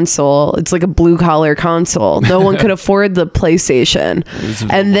console. It's like a blue collar console. No one could afford the PlayStation.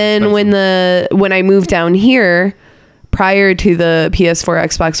 And then when I moved down here, prior to the PS4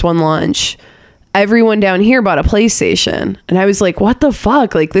 Xbox One launch, everyone down here bought a PlayStation. And I was like, what the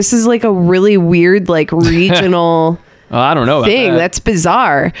fuck? Like, this is like a really weird, like, regional I don't know thing. about that. That's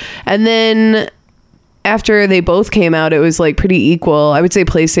bizarre. And then after they both came out, it was like pretty equal. I would say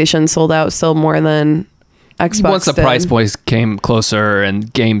PlayStation sold out still more than Xbox once the price points came closer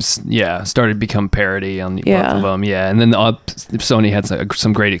and games started to become parity on both of them, and then Sony had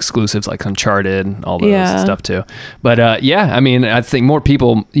some great exclusives like Uncharted and all those stuff too. But I mean, I think more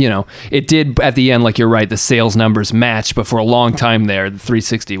people, it did at the end, like you're right, the sales numbers matched, but for a long time there the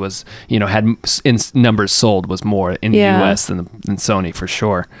 360 was had in numbers sold was more in the US than Sony for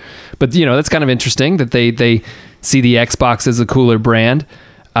sure. But that's kind of interesting that they see the Xbox as a cooler brand.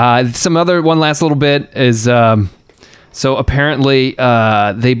 Some other one last little bit is so apparently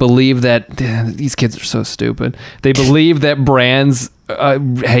they believe that these kids are so stupid. They believe that brands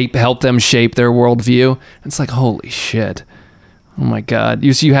help them shape their worldview. It's like, holy shit! Oh my god,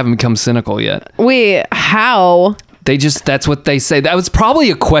 you haven't become cynical yet. Wait, how? That's what they say. That was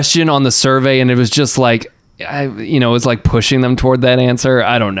probably a question on the survey, and it was just like. It was like pushing them toward that answer.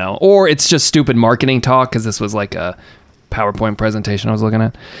 I don't know. Or it's just stupid marketing talk because this was like a PowerPoint presentation I was looking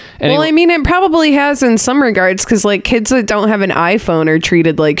at. Anyway, well, I mean, it probably has in some regards because like kids that don't have an iPhone are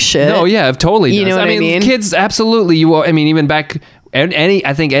treated like shit. No, yeah, it totally does. You know what I mean? Kids, absolutely. Even back and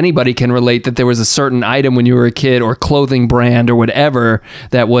I think anybody can relate that there was a certain item when you were a kid or clothing brand or whatever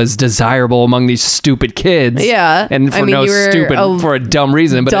that was desirable among these stupid kids. Yeah. And for for a dumb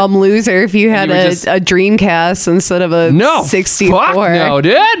reason. But dumb loser if you had a Dreamcast instead of a 64. Fuck no,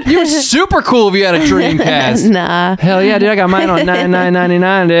 dude. You were super cool if you had a Dreamcast. Nah. Hell yeah, dude. I got mine on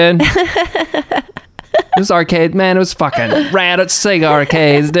 $99.99, dude. It was arcade, man. It was fucking rad at Sega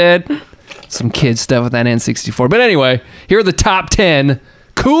arcades, dude. Some kid stuff with that N64. But anyway, here are the top 10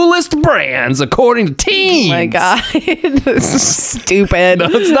 coolest brands according to teens. Oh my God. This is stupid. No,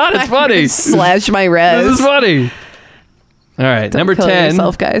 it's not. It's funny. Slash my res. This is funny. All right. Don't number kill 10.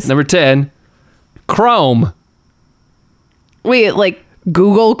 yourself, guys. Number 10. Chrome. Wait, like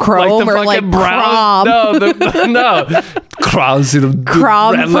Google Chrome or like Crom? No. Crom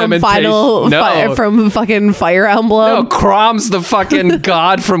from fucking Fire Emblem. No, Crom's the fucking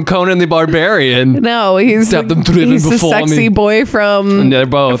god from Conan the Barbarian. No, he's the sexy boy from. They're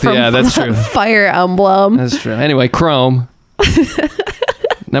both. Yeah, that's true. Fire Emblem. That's true. Anyway, Chrome.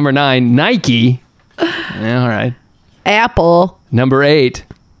 Number 9, Nike. Yeah, all right. Apple. Number 8.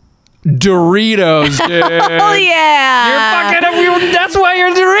 Doritos, dude. Oh yeah. You're fucking. That's why you're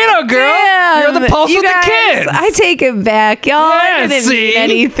a Dorito girl. Damn. You're the pulse with the kids. I take it back, y'all. I didn't mean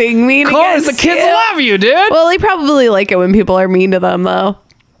anything mean. Of course, the kids love you, dude. Well, they probably like it when people are mean to them, though.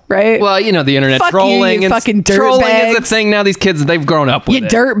 Right? Well, you know, the internet trolling. You fucking dirt trolling bags. is a thing now. These kids, they've grown up with you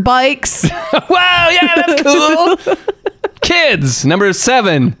dirt bikes. Wow, yeah, that's cool. Kids. Number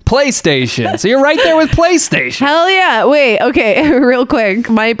 7, PlayStation. So you're right there with PlayStation. Hell yeah. Wait, okay, real quick.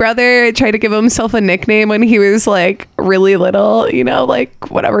 My brother tried to give himself a nickname when he was like really little, you know, like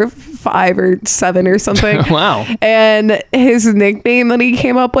whatever, 5 or 7 or something. Wow. And his nickname that he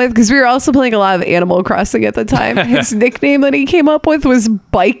came up with, because we were also playing a lot of Animal Crossing at the time, his nickname that he came up with was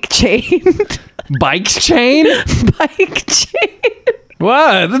Bike Chain. Bike Chain? Bike Chain.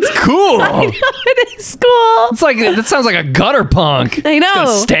 What? That's cool. I know, it is cool. It's like, that sounds like a gutter punk. I know. It's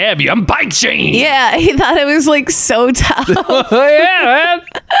gonna stab you. I'm Bike Chain. Yeah, he thought it was like so tough. Yeah,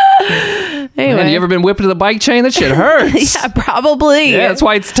 man. Anyway. Man, you ever been whipped with a bike chain? That shit hurts. Yeah, probably. Yeah, that's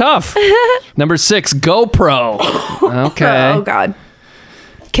why it's tough. Number 6, GoPro. Okay. Oh, God.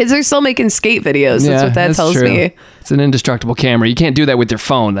 Kids are still making skate videos. That's what that tells me. It's an indestructible camera. You can't do that with your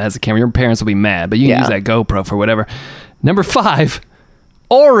phone that has a camera. Your parents will be mad, but you can use that GoPro for whatever. Number 5,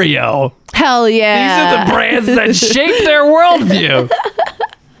 Oreo. Hell yeah. These are the brands that shape their worldview.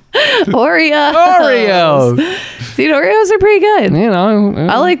 Oreos. Dude, Oreos are pretty good. You know,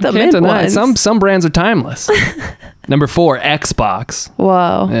 I like the mint ones. Some brands are timeless. Number 4, Xbox.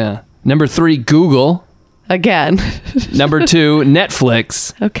 Whoa. Yeah. Number 3, Google. Again. Number 2,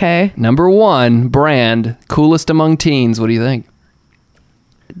 Netflix. Okay. Number 1, brand, coolest among teens. What do you think?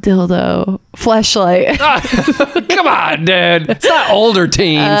 Dildo. Fleshlight. Come on, dude. It's not older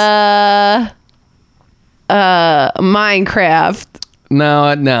teens. Minecraft.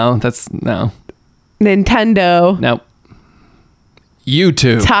 No. That's no. Nintendo. Nope.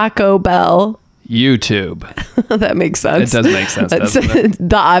 YouTube. Taco Bell. YouTube. That makes sense. It does make sense. That's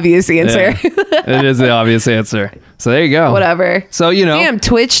the obvious answer. Yeah. It is the obvious answer. So there you go. Whatever. So, you know. Damn,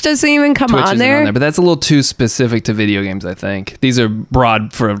 Twitch doesn't even come on there. But that's a little too specific to video games, I think. These are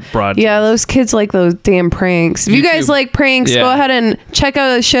broad. Yeah, those kids like those damn pranks. If you guys like pranks, go ahead and check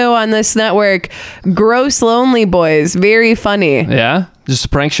out a show on this network. Gross Lonely Boys. Very funny. Yeah? Just a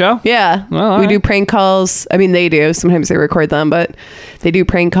prank show? Yeah. Well, we do prank calls. I mean, they do. Sometimes they record them, but they do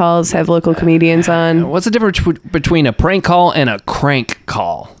prank calls, have local comedians on. What's the difference between a prank call and a crank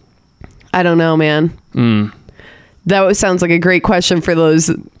call? I don't know, man. That sounds like a great question for those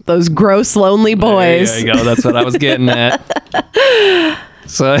gross lonely boys. There you go. That's what I was getting at.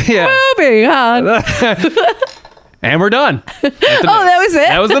 So, yeah. Moving on. And we're done. That was it?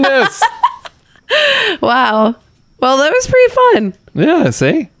 That was the news. Wow. Well, that was pretty fun. Yeah,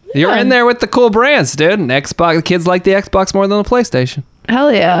 see? You're in there with the cool brands, dude. And Xbox, kids like the Xbox more than the PlayStation.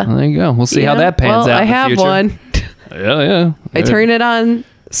 Hell yeah. There you go. We'll see how that pans out I in the have future. one. Yeah. I turn it on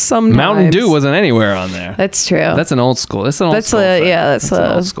sometimes. Mountain Dew wasn't anywhere on there. That's true. That's an old school. That's an old school. That's an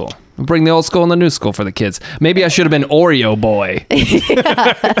old school. We'll bring the old school and the new school for the kids. Maybe I should have been Oreo boy.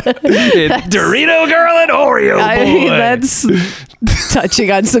 Dorito girl and Oreo boy. That's touching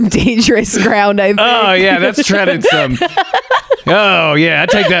on some dangerous ground, I think. Oh, yeah, that's treading some. Oh, yeah, I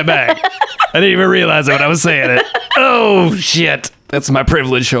take that back. I didn't even realize it when I was saying it. Oh, shit. That's my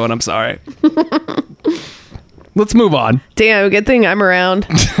privilege showing. I'm sorry. Let's move on. Damn, good thing I'm around.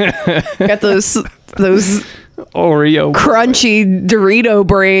 Got those Oreo crunchy Dorito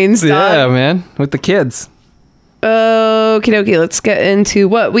brains. Yeah, man, with the kids. Okie dokie, let's get into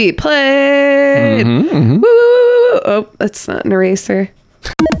what we played. Woo! Oh, that's not an eraser.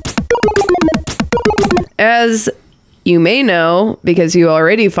 As you may know, because you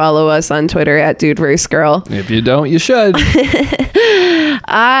already follow us on Twitter at DudeVerseGirl. If you don't, you should.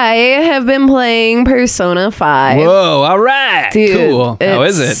 I have been playing Persona 5. Whoa, all right. Dude, cool. How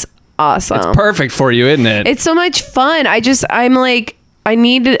is it? Awesome. It's perfect for you, isn't it? It's so much fun. I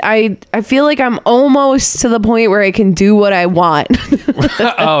feel like I'm almost to the point where I can do what I want.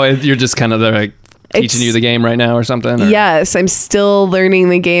 Oh, you're just kind of like teaching you the game right now or something? Or? Yes, I'm still learning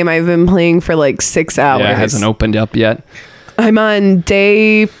the game. I've been playing for like 6 hours. Yeah, it hasn't opened up yet. I'm on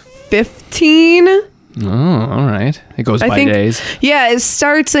day 15. Oh, all right. It goes by days. Yeah, it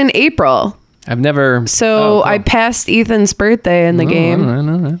starts in April. I've never... So I passed Ethan's birthday in the game, all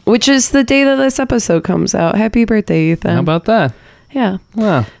right. which is the day that this episode comes out. Happy birthday, Ethan. How about that? Yeah.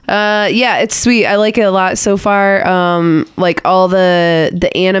 Wow. Yeah, it's sweet. I like it a lot so far. Like all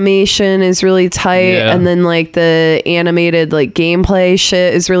the animation is really tight, and then like the animated like gameplay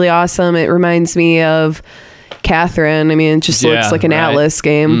shit is really awesome. It reminds me of Catherine. I mean, it just looks like an Atlas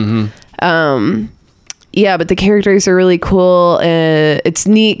game. Mm-hmm. Yeah, but the characters are really cool. It's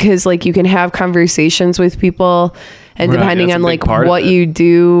neat because like you can have conversations with people, and depending on like what you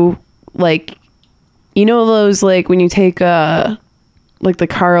do, like you know those like when you take like the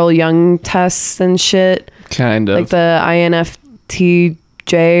Carl Jung tests and shit. Kind of. Like the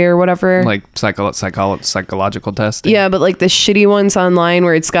INFTJ or whatever. Like psychological testing. Yeah, but like the shitty ones online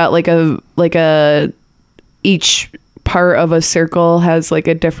where it's got like a each part of a circle has like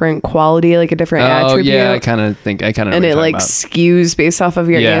a different quality, like a different attribute. Yeah, I kind of know. And it like skews based off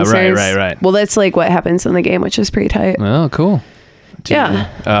of your answers. Right. Well, that's like what happens in the game, which is pretty tight. Oh, cool. Do you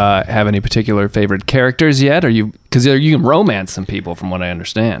have any particular favorite characters yet? Because you can romance some people, from what I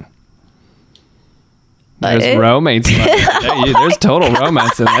understand. There's romance. There's total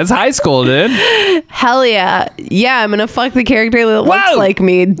romance in that. It's high school, dude. Hell yeah. Yeah, I'm gonna fuck the character that looks like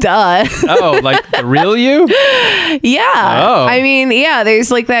me. Duh. Oh, like the real you? Yeah. Oh. I mean, yeah, there's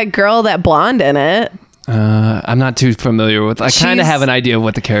like that girl, that blonde in it. I'm not too familiar with. I kind of have an idea of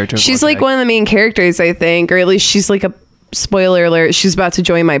what the character is. She's like one of the main characters, I think, or at least she's like a... Spoiler alert, she's about to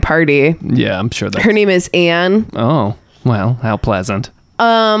join my party. Yeah, I'm sure that. Her name is Anne. Oh, well, how pleasant.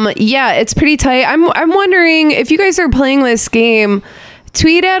 Yeah, it's pretty tight. I'm wondering if you guys are playing this game,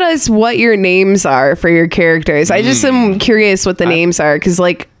 tweet at us what your names are for your characters. I just am curious what the names are, because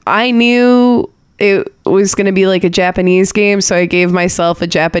like I knew it was going to be like a Japanese game, so I gave myself a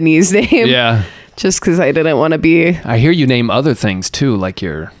Japanese name. Yeah. Just because I didn't want to be... I hear you name other things too, like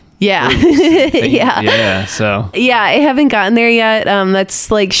your... Yeah. Yeah. So. Yeah, I haven't gotten there yet. That's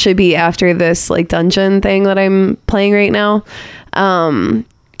like should be after this like dungeon thing that I'm playing right now.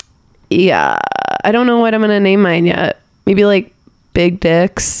 Yeah, I don't know what I'm gonna name mine yet. Maybe like Big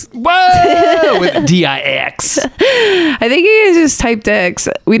Dicks. Whoa! With D-I-X. I think you can just type Dicks.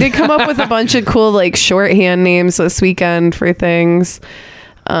 We did come up with a bunch of cool like shorthand names this weekend for things.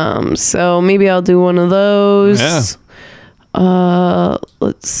 So maybe I'll do one of those. Yeah.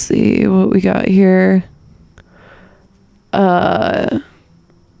 Let's see what we got here. DIY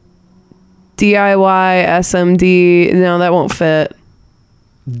SMD. No, that won't fit.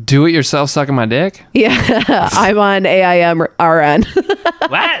 Do it yourself sucking my dick? Yeah, I'm on AIMRN.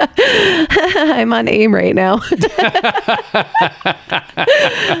 What? I'm on AIM right now.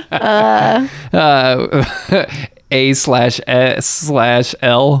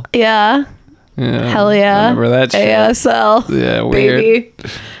 A/S/L. Yeah. Hell yeah. I remember that shit. ASL. Yeah, weird. Baby.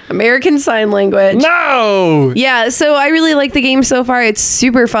 American Sign Language. No! Yeah, so I really like the game so far. It's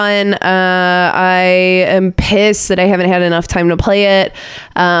super fun. I am pissed that I haven't had enough time to play it.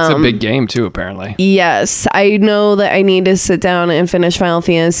 It's a big game too, apparently. Yes. I know that I need to sit down and finish Final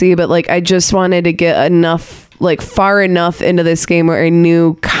Fantasy, but like I just wanted to get enough, like far enough into this game where I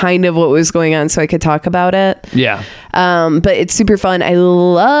knew kind of what was going on so I could talk about it. Yeah. But it's super fun. I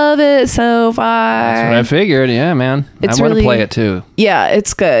love it so far. That's what I figured. Yeah, man. I want to play it too. Yeah,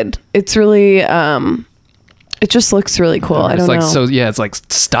 it's good. It's really, it just looks really cool. I don't know. So yeah, it's like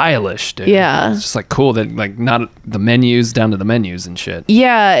stylish, dude. Yeah. It's just like cool that like not the menus down to the menus and shit.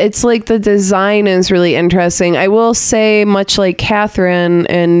 Yeah, it's like the design is really interesting. I will say, much like Catherine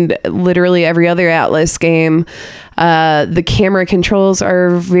and literally every other Atlas game, the camera controls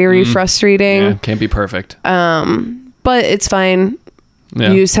are very frustrating. Yeah, can't be perfect. But it's fine.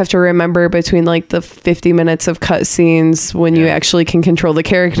 Yeah. You just have to remember between like the 50 minutes of cutscenes when you actually can control the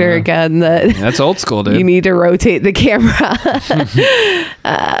character again that that's old school, dude. You need to rotate the camera.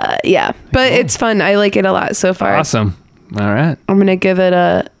 Yeah, but it's fun. I like it a lot so far. Awesome. All right. I'm going to give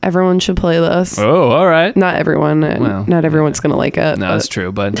it everyone should play this. Oh, all right. Not everyone. Well, not everyone's going to like it. No, that's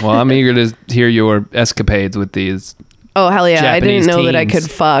true. But, well, I'm eager to hear your escapades with these. Oh, hell yeah. Japanese I didn't know teens. that I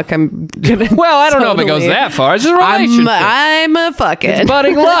could fuck. I'm gonna Well, I don't know if it goes that far. It's just a relationship. I'm a fucking. It's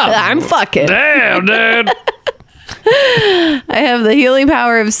budding love. I'm fucking. Damn, dude. I have the healing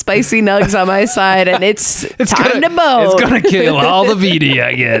power of spicy nugs on my side, and it's time to bone. It's going to kill all the VD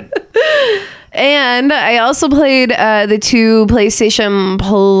I get. And I also played the 2 PlayStation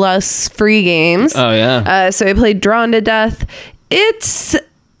Plus free games. Oh, yeah. So I played Drawn to Death. It's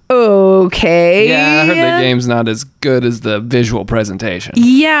okay. Yeah, I heard the game's not as good as the visual presentation.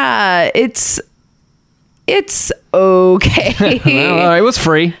 Yeah, it's okay. Well, it was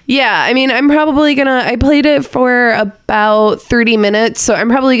free. Yeah, I mean, I played it for about 30 minutes, so I'm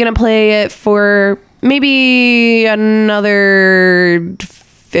probably gonna play it for maybe another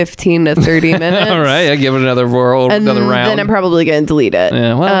 15 to 30 minutes. All right, I give it another round. Then I'm probably gonna delete it.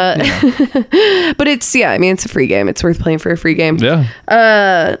 Yeah, well, but it's a free game. It's worth playing for a free game.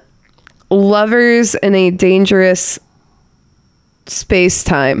 Yeah. Lovers in a Dangerous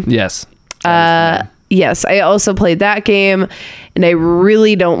Space-Time. Yes. Yes, I also played that game, and I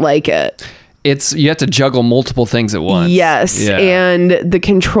really don't like it. You have to juggle multiple things at once. Yes, yeah. And the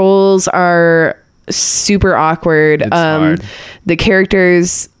controls are super awkward. It's hard.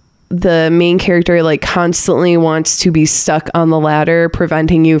 The main character like constantly wants to be stuck on the ladder,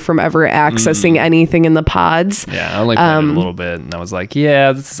 preventing you from ever accessing anything in the pods. Yeah, I only played it a little bit, and I was like,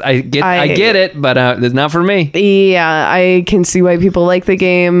 "Yeah, I get it, but it's not for me." Yeah, I can see why people like the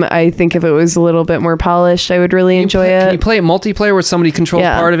game. I think if it was a little bit more polished, I would really enjoy it. Can you play it multiplayer where somebody controls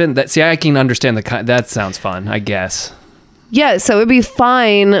part of it? I can understand that sounds fun, I guess. Yeah, so it would be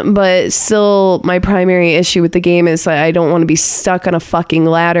fine, but still my primary issue with the game is that I don't want to be stuck on a fucking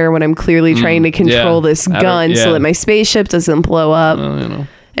ladder when I'm clearly trying to control this gun so that my spaceship doesn't blow up.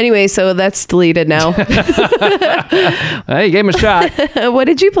 Anyway, so that's deleted now. Hey, you gave him a shot. What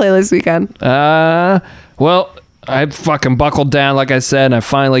did you play this weekend? Well, I fucking buckled down, like I said, and I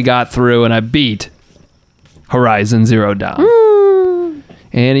finally got through, and I beat Horizon Zero Dawn.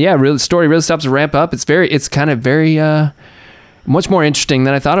 And yeah, the story really stops to ramp up. It's kind of very much more interesting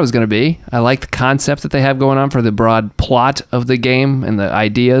than I thought it was going to be. I like the concept that they have going on for the broad plot of the game and the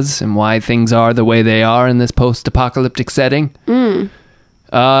ideas and why things are the way they are in this post-apocalyptic setting. Once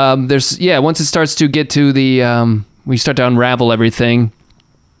it starts to get to we start to unravel everything,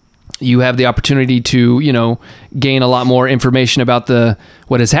 you have the opportunity to, gain a lot more information about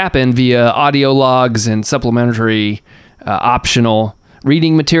what has happened via audio logs and supplementary optional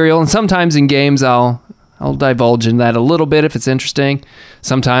reading material. And sometimes in games I'll divulge in that a little bit if it's interesting.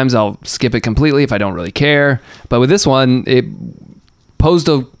 Sometimes I'll skip it completely if I don't really care. But with this one, it posed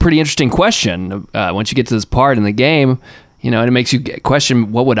a pretty interesting question. Once you get to this part in the game, and it makes you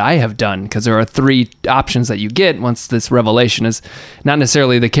question, what would I have done? Because there are 3 options that you get once this revelation is not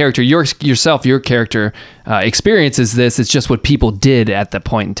necessarily the character your character experiences this. It's just what people did at the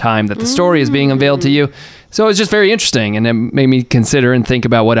point in time that the story is being unveiled to you. So it's just very interesting, and it made me consider and think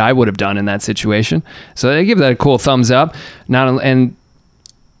about what I would have done in that situation. So I give that a cool thumbs up. And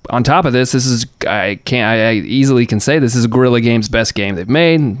on top of this I easily can say this is Guerrilla Games' best game they've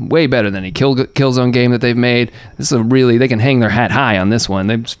made. Way better than any Killzone game that they've made. This is they can hang their hat high on this one.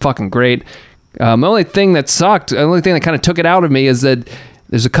 They're fucking great. The only thing that sucked, the only thing that kind of took it out of me is that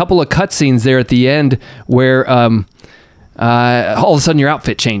there's a couple of cutscenes there at the end where all of a sudden your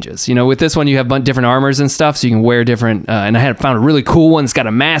outfit changes. With this one you have different armors and stuff, so you can wear different, and I found a really cool one that's got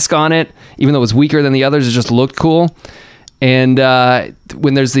a mask on it. Even though it was weaker than the others, it just looked cool. And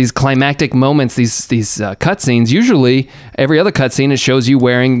when there's these climactic moments, these cutscenes, usually every other cutscene, it shows you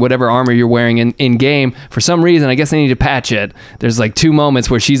wearing whatever armor you're wearing in game. For some reason, I guess they need to patch it. There's like 2 moments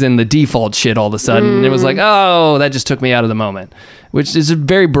where she's in the default shit all of a sudden. And it was like, oh, that just took me out of the moment. Which is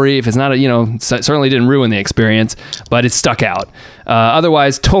very brief. It's not certainly didn't ruin the experience, but it stuck out.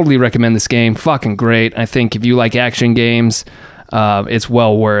 Otherwise, totally recommend this game. Fucking great. I think if you like action games, it's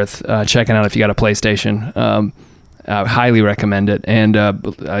well worth checking out if you got a PlayStation. Highly recommend it, and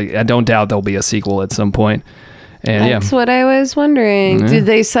I don't doubt there'll be a sequel at some point. And that's what I was wondering. Yeah. Did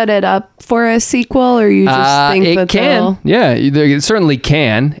they set it up for a sequel, or you just think that can? Yeah, they certainly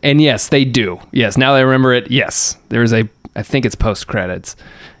can, and yes, they do. Yes, now that I remember it, yes, there's I think it's post credits,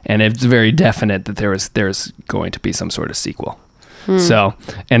 and it's very definite that there's going to be some sort of sequel. So,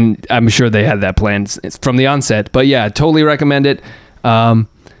 and I'm sure they had that planned from the onset. But yeah, totally recommend it.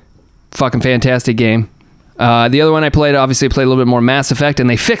 Fucking fantastic game. The other one I played a little bit more Mass Effect, and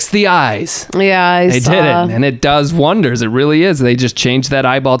they fixed the eyes. Yeah, they did it, and it does wonders. It really is. They just changed that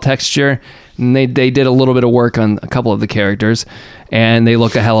eyeball texture, and they did a little bit of work on a couple of the characters, and they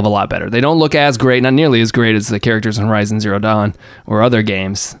look a hell of a lot better. They don't look as great, not nearly as great as the characters in Horizon Zero Dawn or other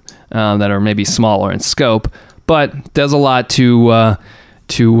games that are maybe smaller in scope, but does a lot to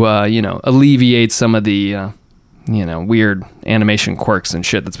alleviate some of the weird animation quirks and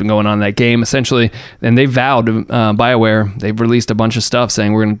shit that's been going on in that game, essentially. And they vowed, BioWare, they've released a bunch of stuff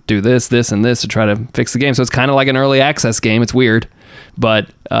saying we're going to do this, this, and this to try to fix the game. So it's kind of like an early access game. It's weird, but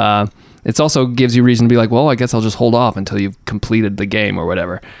it also gives you reason to be like, well, I guess I'll just hold off until you've completed the game or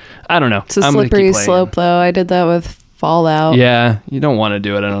whatever. I don't know. It's a slippery slope, though. I did that with Fallout. Yeah, you don't want to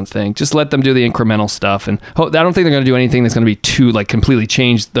do it, I don't think. Just let them do the incremental stuff, and I don't think they're going to do anything that's going to be too completely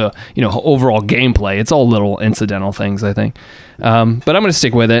change the overall gameplay. It's all little incidental things, I think. But I'm going to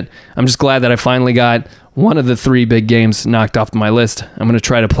stick with it. I'm just glad that I finally got one of the 3 big games knocked off my list. I'm going to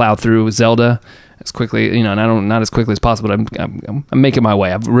try to plow through Zelda as quickly, not as quickly as possible. But I'm making my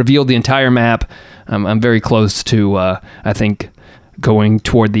way. I've revealed the entire map. I'm very close to I think going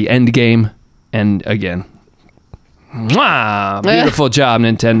toward the end game, and again. Mwah! Beautiful job,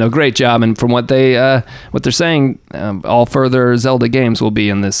 Nintendo. Great job. And from what they're saying, all further Zelda games will be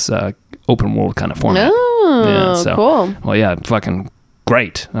in this open world kind of format. Oh, yeah, so, cool. Well, yeah, fucking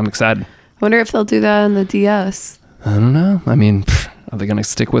great. I'm excited. I wonder if they'll do that on the DS. I don't know. I mean, are they going to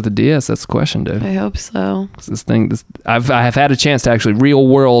stick with the DS? That's the question, dude. I hope so. I have had a chance to actually real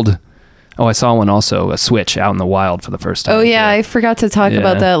world. Oh, I saw one also, a Switch out in the wild for the first time. Oh, yeah. I forgot to talk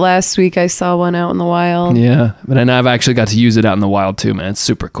about that last week. I saw one out in the wild. Yeah. But then I've actually got to use it out in the wild, too, man. It's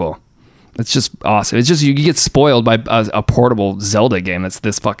super cool. It's just awesome. It's just, you get spoiled by a portable Zelda game that's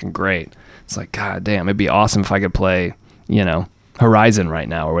this fucking great. It's like, God damn, it'd be awesome if I could play, Horizon right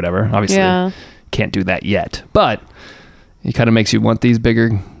now or whatever. Obviously, can't do that yet. But it kind of makes you want these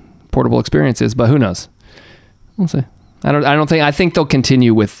bigger portable experiences. But who knows? We'll see. I think they'll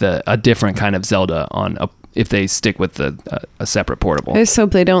continue with a different kind of Zelda if they stick with a separate portable. I just hope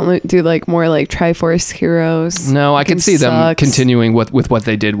they don't do more Triforce Heroes. No, I can see them continuing with what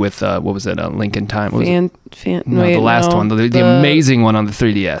they did with what was it? Link in Time. The last one, the amazing one on the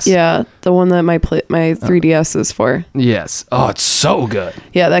 3DS. Yeah, the one that my 3DS is for. Yes. Oh, it's so good.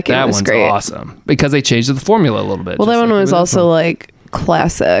 Yeah, that game was great. That one's awesome because they changed the formula a little bit. Well, that one was also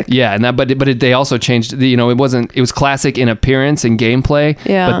classic. Yeah, and they also changed it was classic in appearance and gameplay.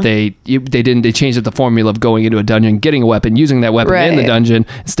 Yeah. But they changed the formula of going into a dungeon, getting a weapon, using that weapon in the dungeon.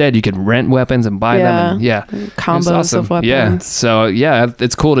 Instead, you can rent weapons and buy them. And, combos of weapons. Yeah. So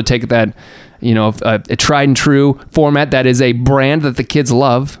it's cool to take that, a tried and true format that is a brand that the kids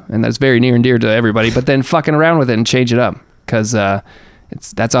love and that's very near and dear to everybody, but then fucking around with it and change it up because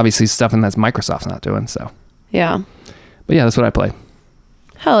that's obviously stuff and that's Microsoft's not doing. So yeah. But yeah, that's what I play.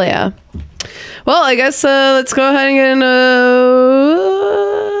 Hell yeah. Well, I guess let's go ahead and get into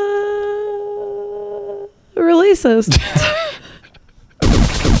releases.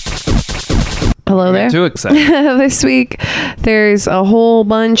 Hello there. Too excited. This week, there's a whole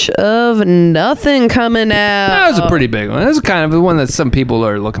bunch of nothing coming out. That was a pretty big one. This is kind of the one that some people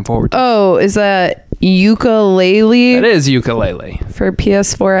are looking forward to. Oh, is that Yooka-Laylee? That is Yooka-Laylee. For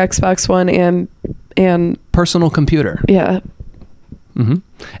PS4, Xbox One, and personal computer. Yeah. Mm-hmm.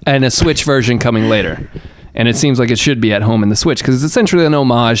 And a Switch version coming later. And it seems like it should be at home in the Switch because it's essentially an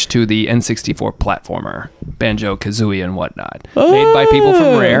homage to the N64 platformer, Banjo-Kazooie and whatnot. Made by people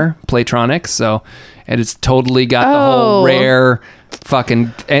from Rare, Playtronics. And it's totally got the whole Rare fucking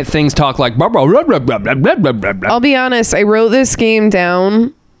things talk like blah, blah, blah, blah, blah, blah, blah, blah, blah. I'll be honest, I wrote this game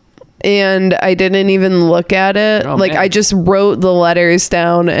down and I didn't even look at it. I just wrote the letters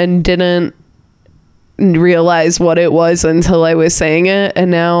down and didn't realize what it was until I was saying it, and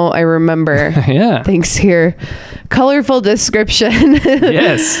now I remember. Yeah. Thanks to your colorful description.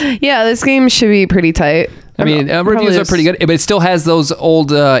 Yes. Yeah, this game should be pretty tight. I mean, reviews are pretty good, but it still has those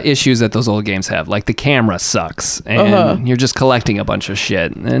old issues that those old games have. Like the camera sucks, and you're just collecting a bunch of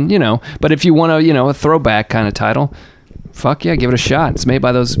shit. And but if you want a throwback kind of title, fuck yeah, give it a shot. It's made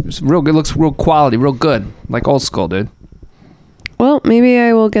by those real good, looks real quality, real good, like old school, dude. Well, maybe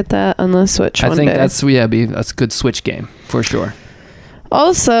I will get that on the Switch one day. I think that's a good Switch game, for sure.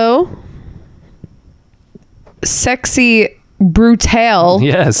 Also, Sexy Brutale.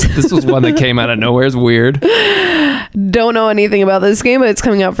 Yes, this was one that came out of nowhere. It's weird. Don't know anything about this game, but it's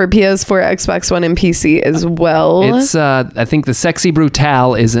coming out for PS4, Xbox One, and PC as well. It's, I think the Sexy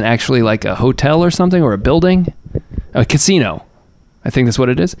Brutale isn't actually like a hotel or something, or a building. A casino. I think that's what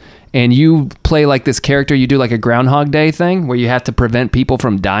it is. And you play like this character. You do like a Groundhog Day thing where you have to prevent people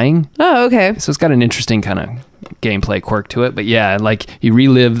from dying. Oh, okay. So it's got an interesting kind of gameplay quirk to it. But yeah, like you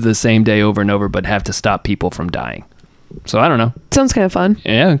relive the same day over and over, but have to stop people from dying. So I don't know. Sounds kind of fun.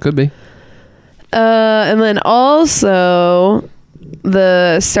 Yeah, it could be. And then also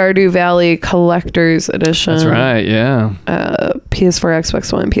the Stardew Valley Collector's Edition. That's right, yeah. PS4,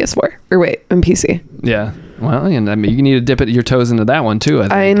 Xbox One, PS4. Or wait, and PC. Yeah. Well, and I mean, you need to dip your toes into that one too, I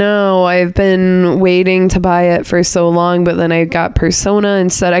think. I know. I've been waiting to buy it for so long, but then I got Persona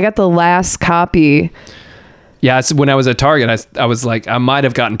instead. I got the last copy. Yeah, when I was at Target, I was like, I might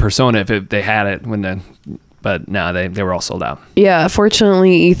have gotten Persona if they had it but no, they were all sold out. Yeah,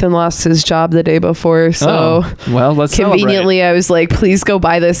 fortunately, Ethan lost his job the day before, so well, let's conveniently, celebrate. I was like, please go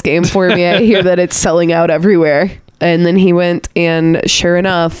buy this game for me. I hear that it's selling out everywhere. And then he went, and sure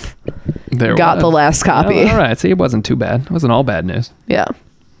enough, got the last copy. All right, see, it wasn't too bad. It wasn't all bad news. Yeah.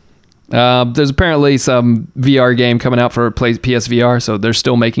 There's apparently some VR game coming out for PSVR, so they're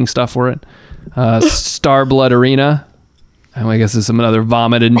still making stuff for it. Star Blood Arena. I guess it's some other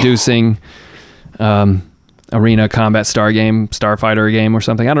vomit-inducing arena combat starfighter game or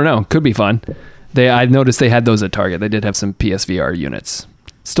something. I don't know. Could be fun. I noticed they had those at Target. They did have some PSVR units.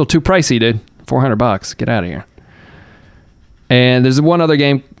 Still too pricey, dude. $400. Get out of here. And there's one other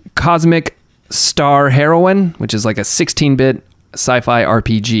game, Cosmic Star Heroine, which is like a 16-bit sci-fi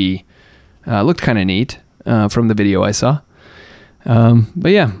RPG. Looked kind of neat from the video I saw.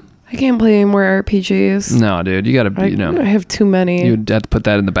 But yeah. I can't play any more RPGs. No, dude. You got to, I have too many. You'd have to put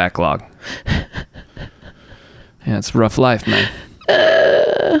that in the backlog. Yeah, it's a rough life, man.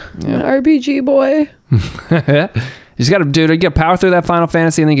 RPG boy. You just got to, dude, you got to power through that Final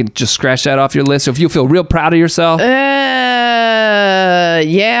Fantasy and then you can just scratch that off your list. So if you feel real proud of yourself.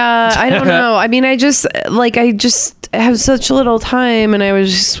 Yeah, I don't know. I mean, I just have such little time and I would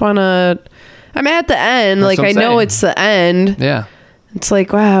just want to, I'm at the end. That's like, I know it's the end. Yeah. It's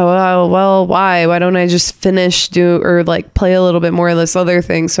like, wow, well, why? Why don't I just play a little bit more of this other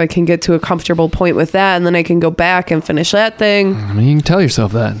thing so I can get to a comfortable point with that and then I can go back and finish that thing. I mean, you can tell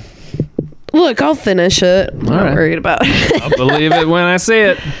yourself that. Look, I'll finish it. I'm not worried about it. I'll believe it when I see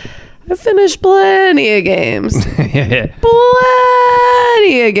it. I finished plenty of games. Plenty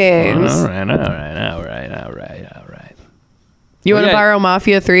of games. All right. You want to borrow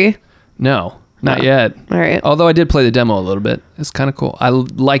Mafia 3? No, not yet. All right. Although I did play the demo a little bit. It's kind of cool. I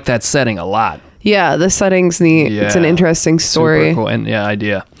like that setting a lot. Yeah, the setting's neat. Yeah, it's an interesting story. Super cool. And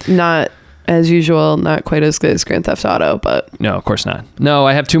idea. Not, as usual, not quite as good as Grand Theft Auto, but... No, of course not. No,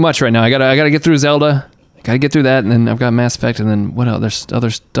 I have too much right now. I gotta get through Zelda. Gotta get through that, and then I've got Mass Effect, and then what else? There's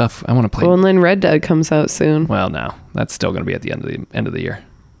other stuff I want to play. Well, and then Red Dead comes out soon. Well, no, that's still going to be at the end of the year.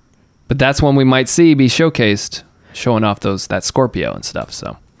 But that's when we might be showcased, showing off that Scorpio and stuff.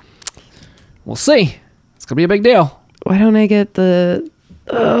 So we'll see. It's gonna be a big deal. Why don't I get the?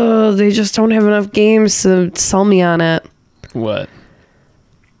 Oh, they just don't have enough games to sell me on it. What?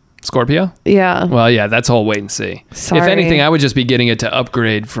 Scorpio? Yeah. Well, yeah, that's all wait and see. Sorry. If anything, I would just be getting it to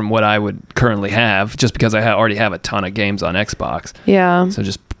upgrade from what I would currently have, just because I already have a ton of games on Xbox. Yeah. So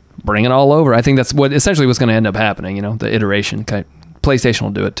just bring it all over. I think that's essentially what's going to end up happening, the iteration. PlayStation will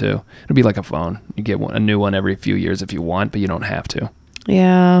do it too. It'll be like a phone. You get a new one every few years if you want, but you don't have to.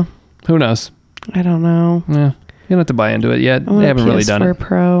 Yeah. Who knows? I don't know. Yeah. You don't have to buy into it yet. They haven't really done it.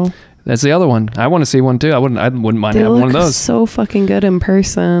 Pro. That's the other one. I want to see one too. I wouldn't mind having one of those. So fucking good in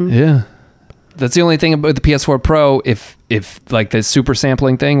person. Yeah. That's the only thing about the PS4 Pro. If like the super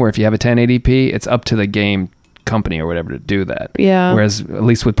sampling thing, where if you have a 1080p, it's up to the game company or whatever to do that. Yeah. Whereas at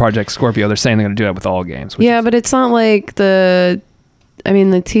least with Project Scorpio, they're saying they're going to do that with all games. Yeah, but it's not like the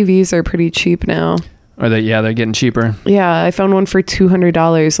TVs are pretty cheap now. Are they? Yeah, they're getting cheaper. Yeah, I found one for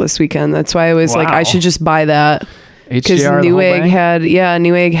 $200 this weekend. That's why I was like, I should just buy that. Because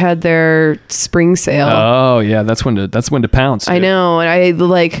Newegg had their spring sale. Oh yeah, that's when to pounce. Dude. I know, and I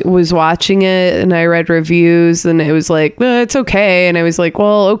was watching it, and I read reviews, and it was like, it's okay, and I was like,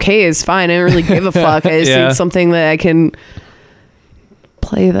 well, okay is fine. I don't really give a fuck. I just need something that I can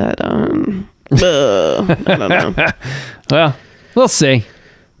play that on. I don't know. Well, we'll see.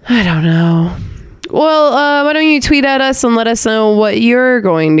 I don't know. Well, why don't you tweet at us and let us know what you're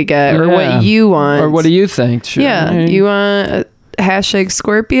going to get or what you want. Or what do you think? Sure. Yeah. You want hashtag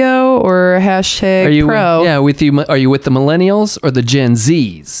Scorpio or hashtag Pro? Are you with the millennials or the Gen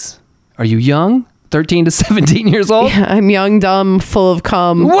Zs? Are you young? 13 to 17 years old? Yeah, I'm young, dumb, full of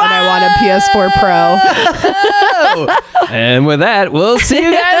cum, and I want a PS4 Pro. And with that, we'll see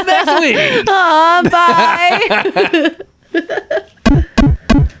you guys next week. Bye.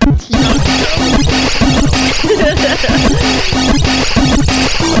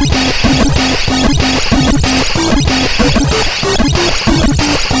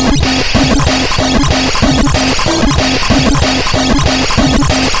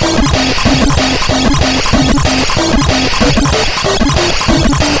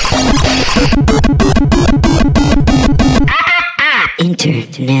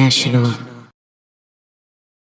 International.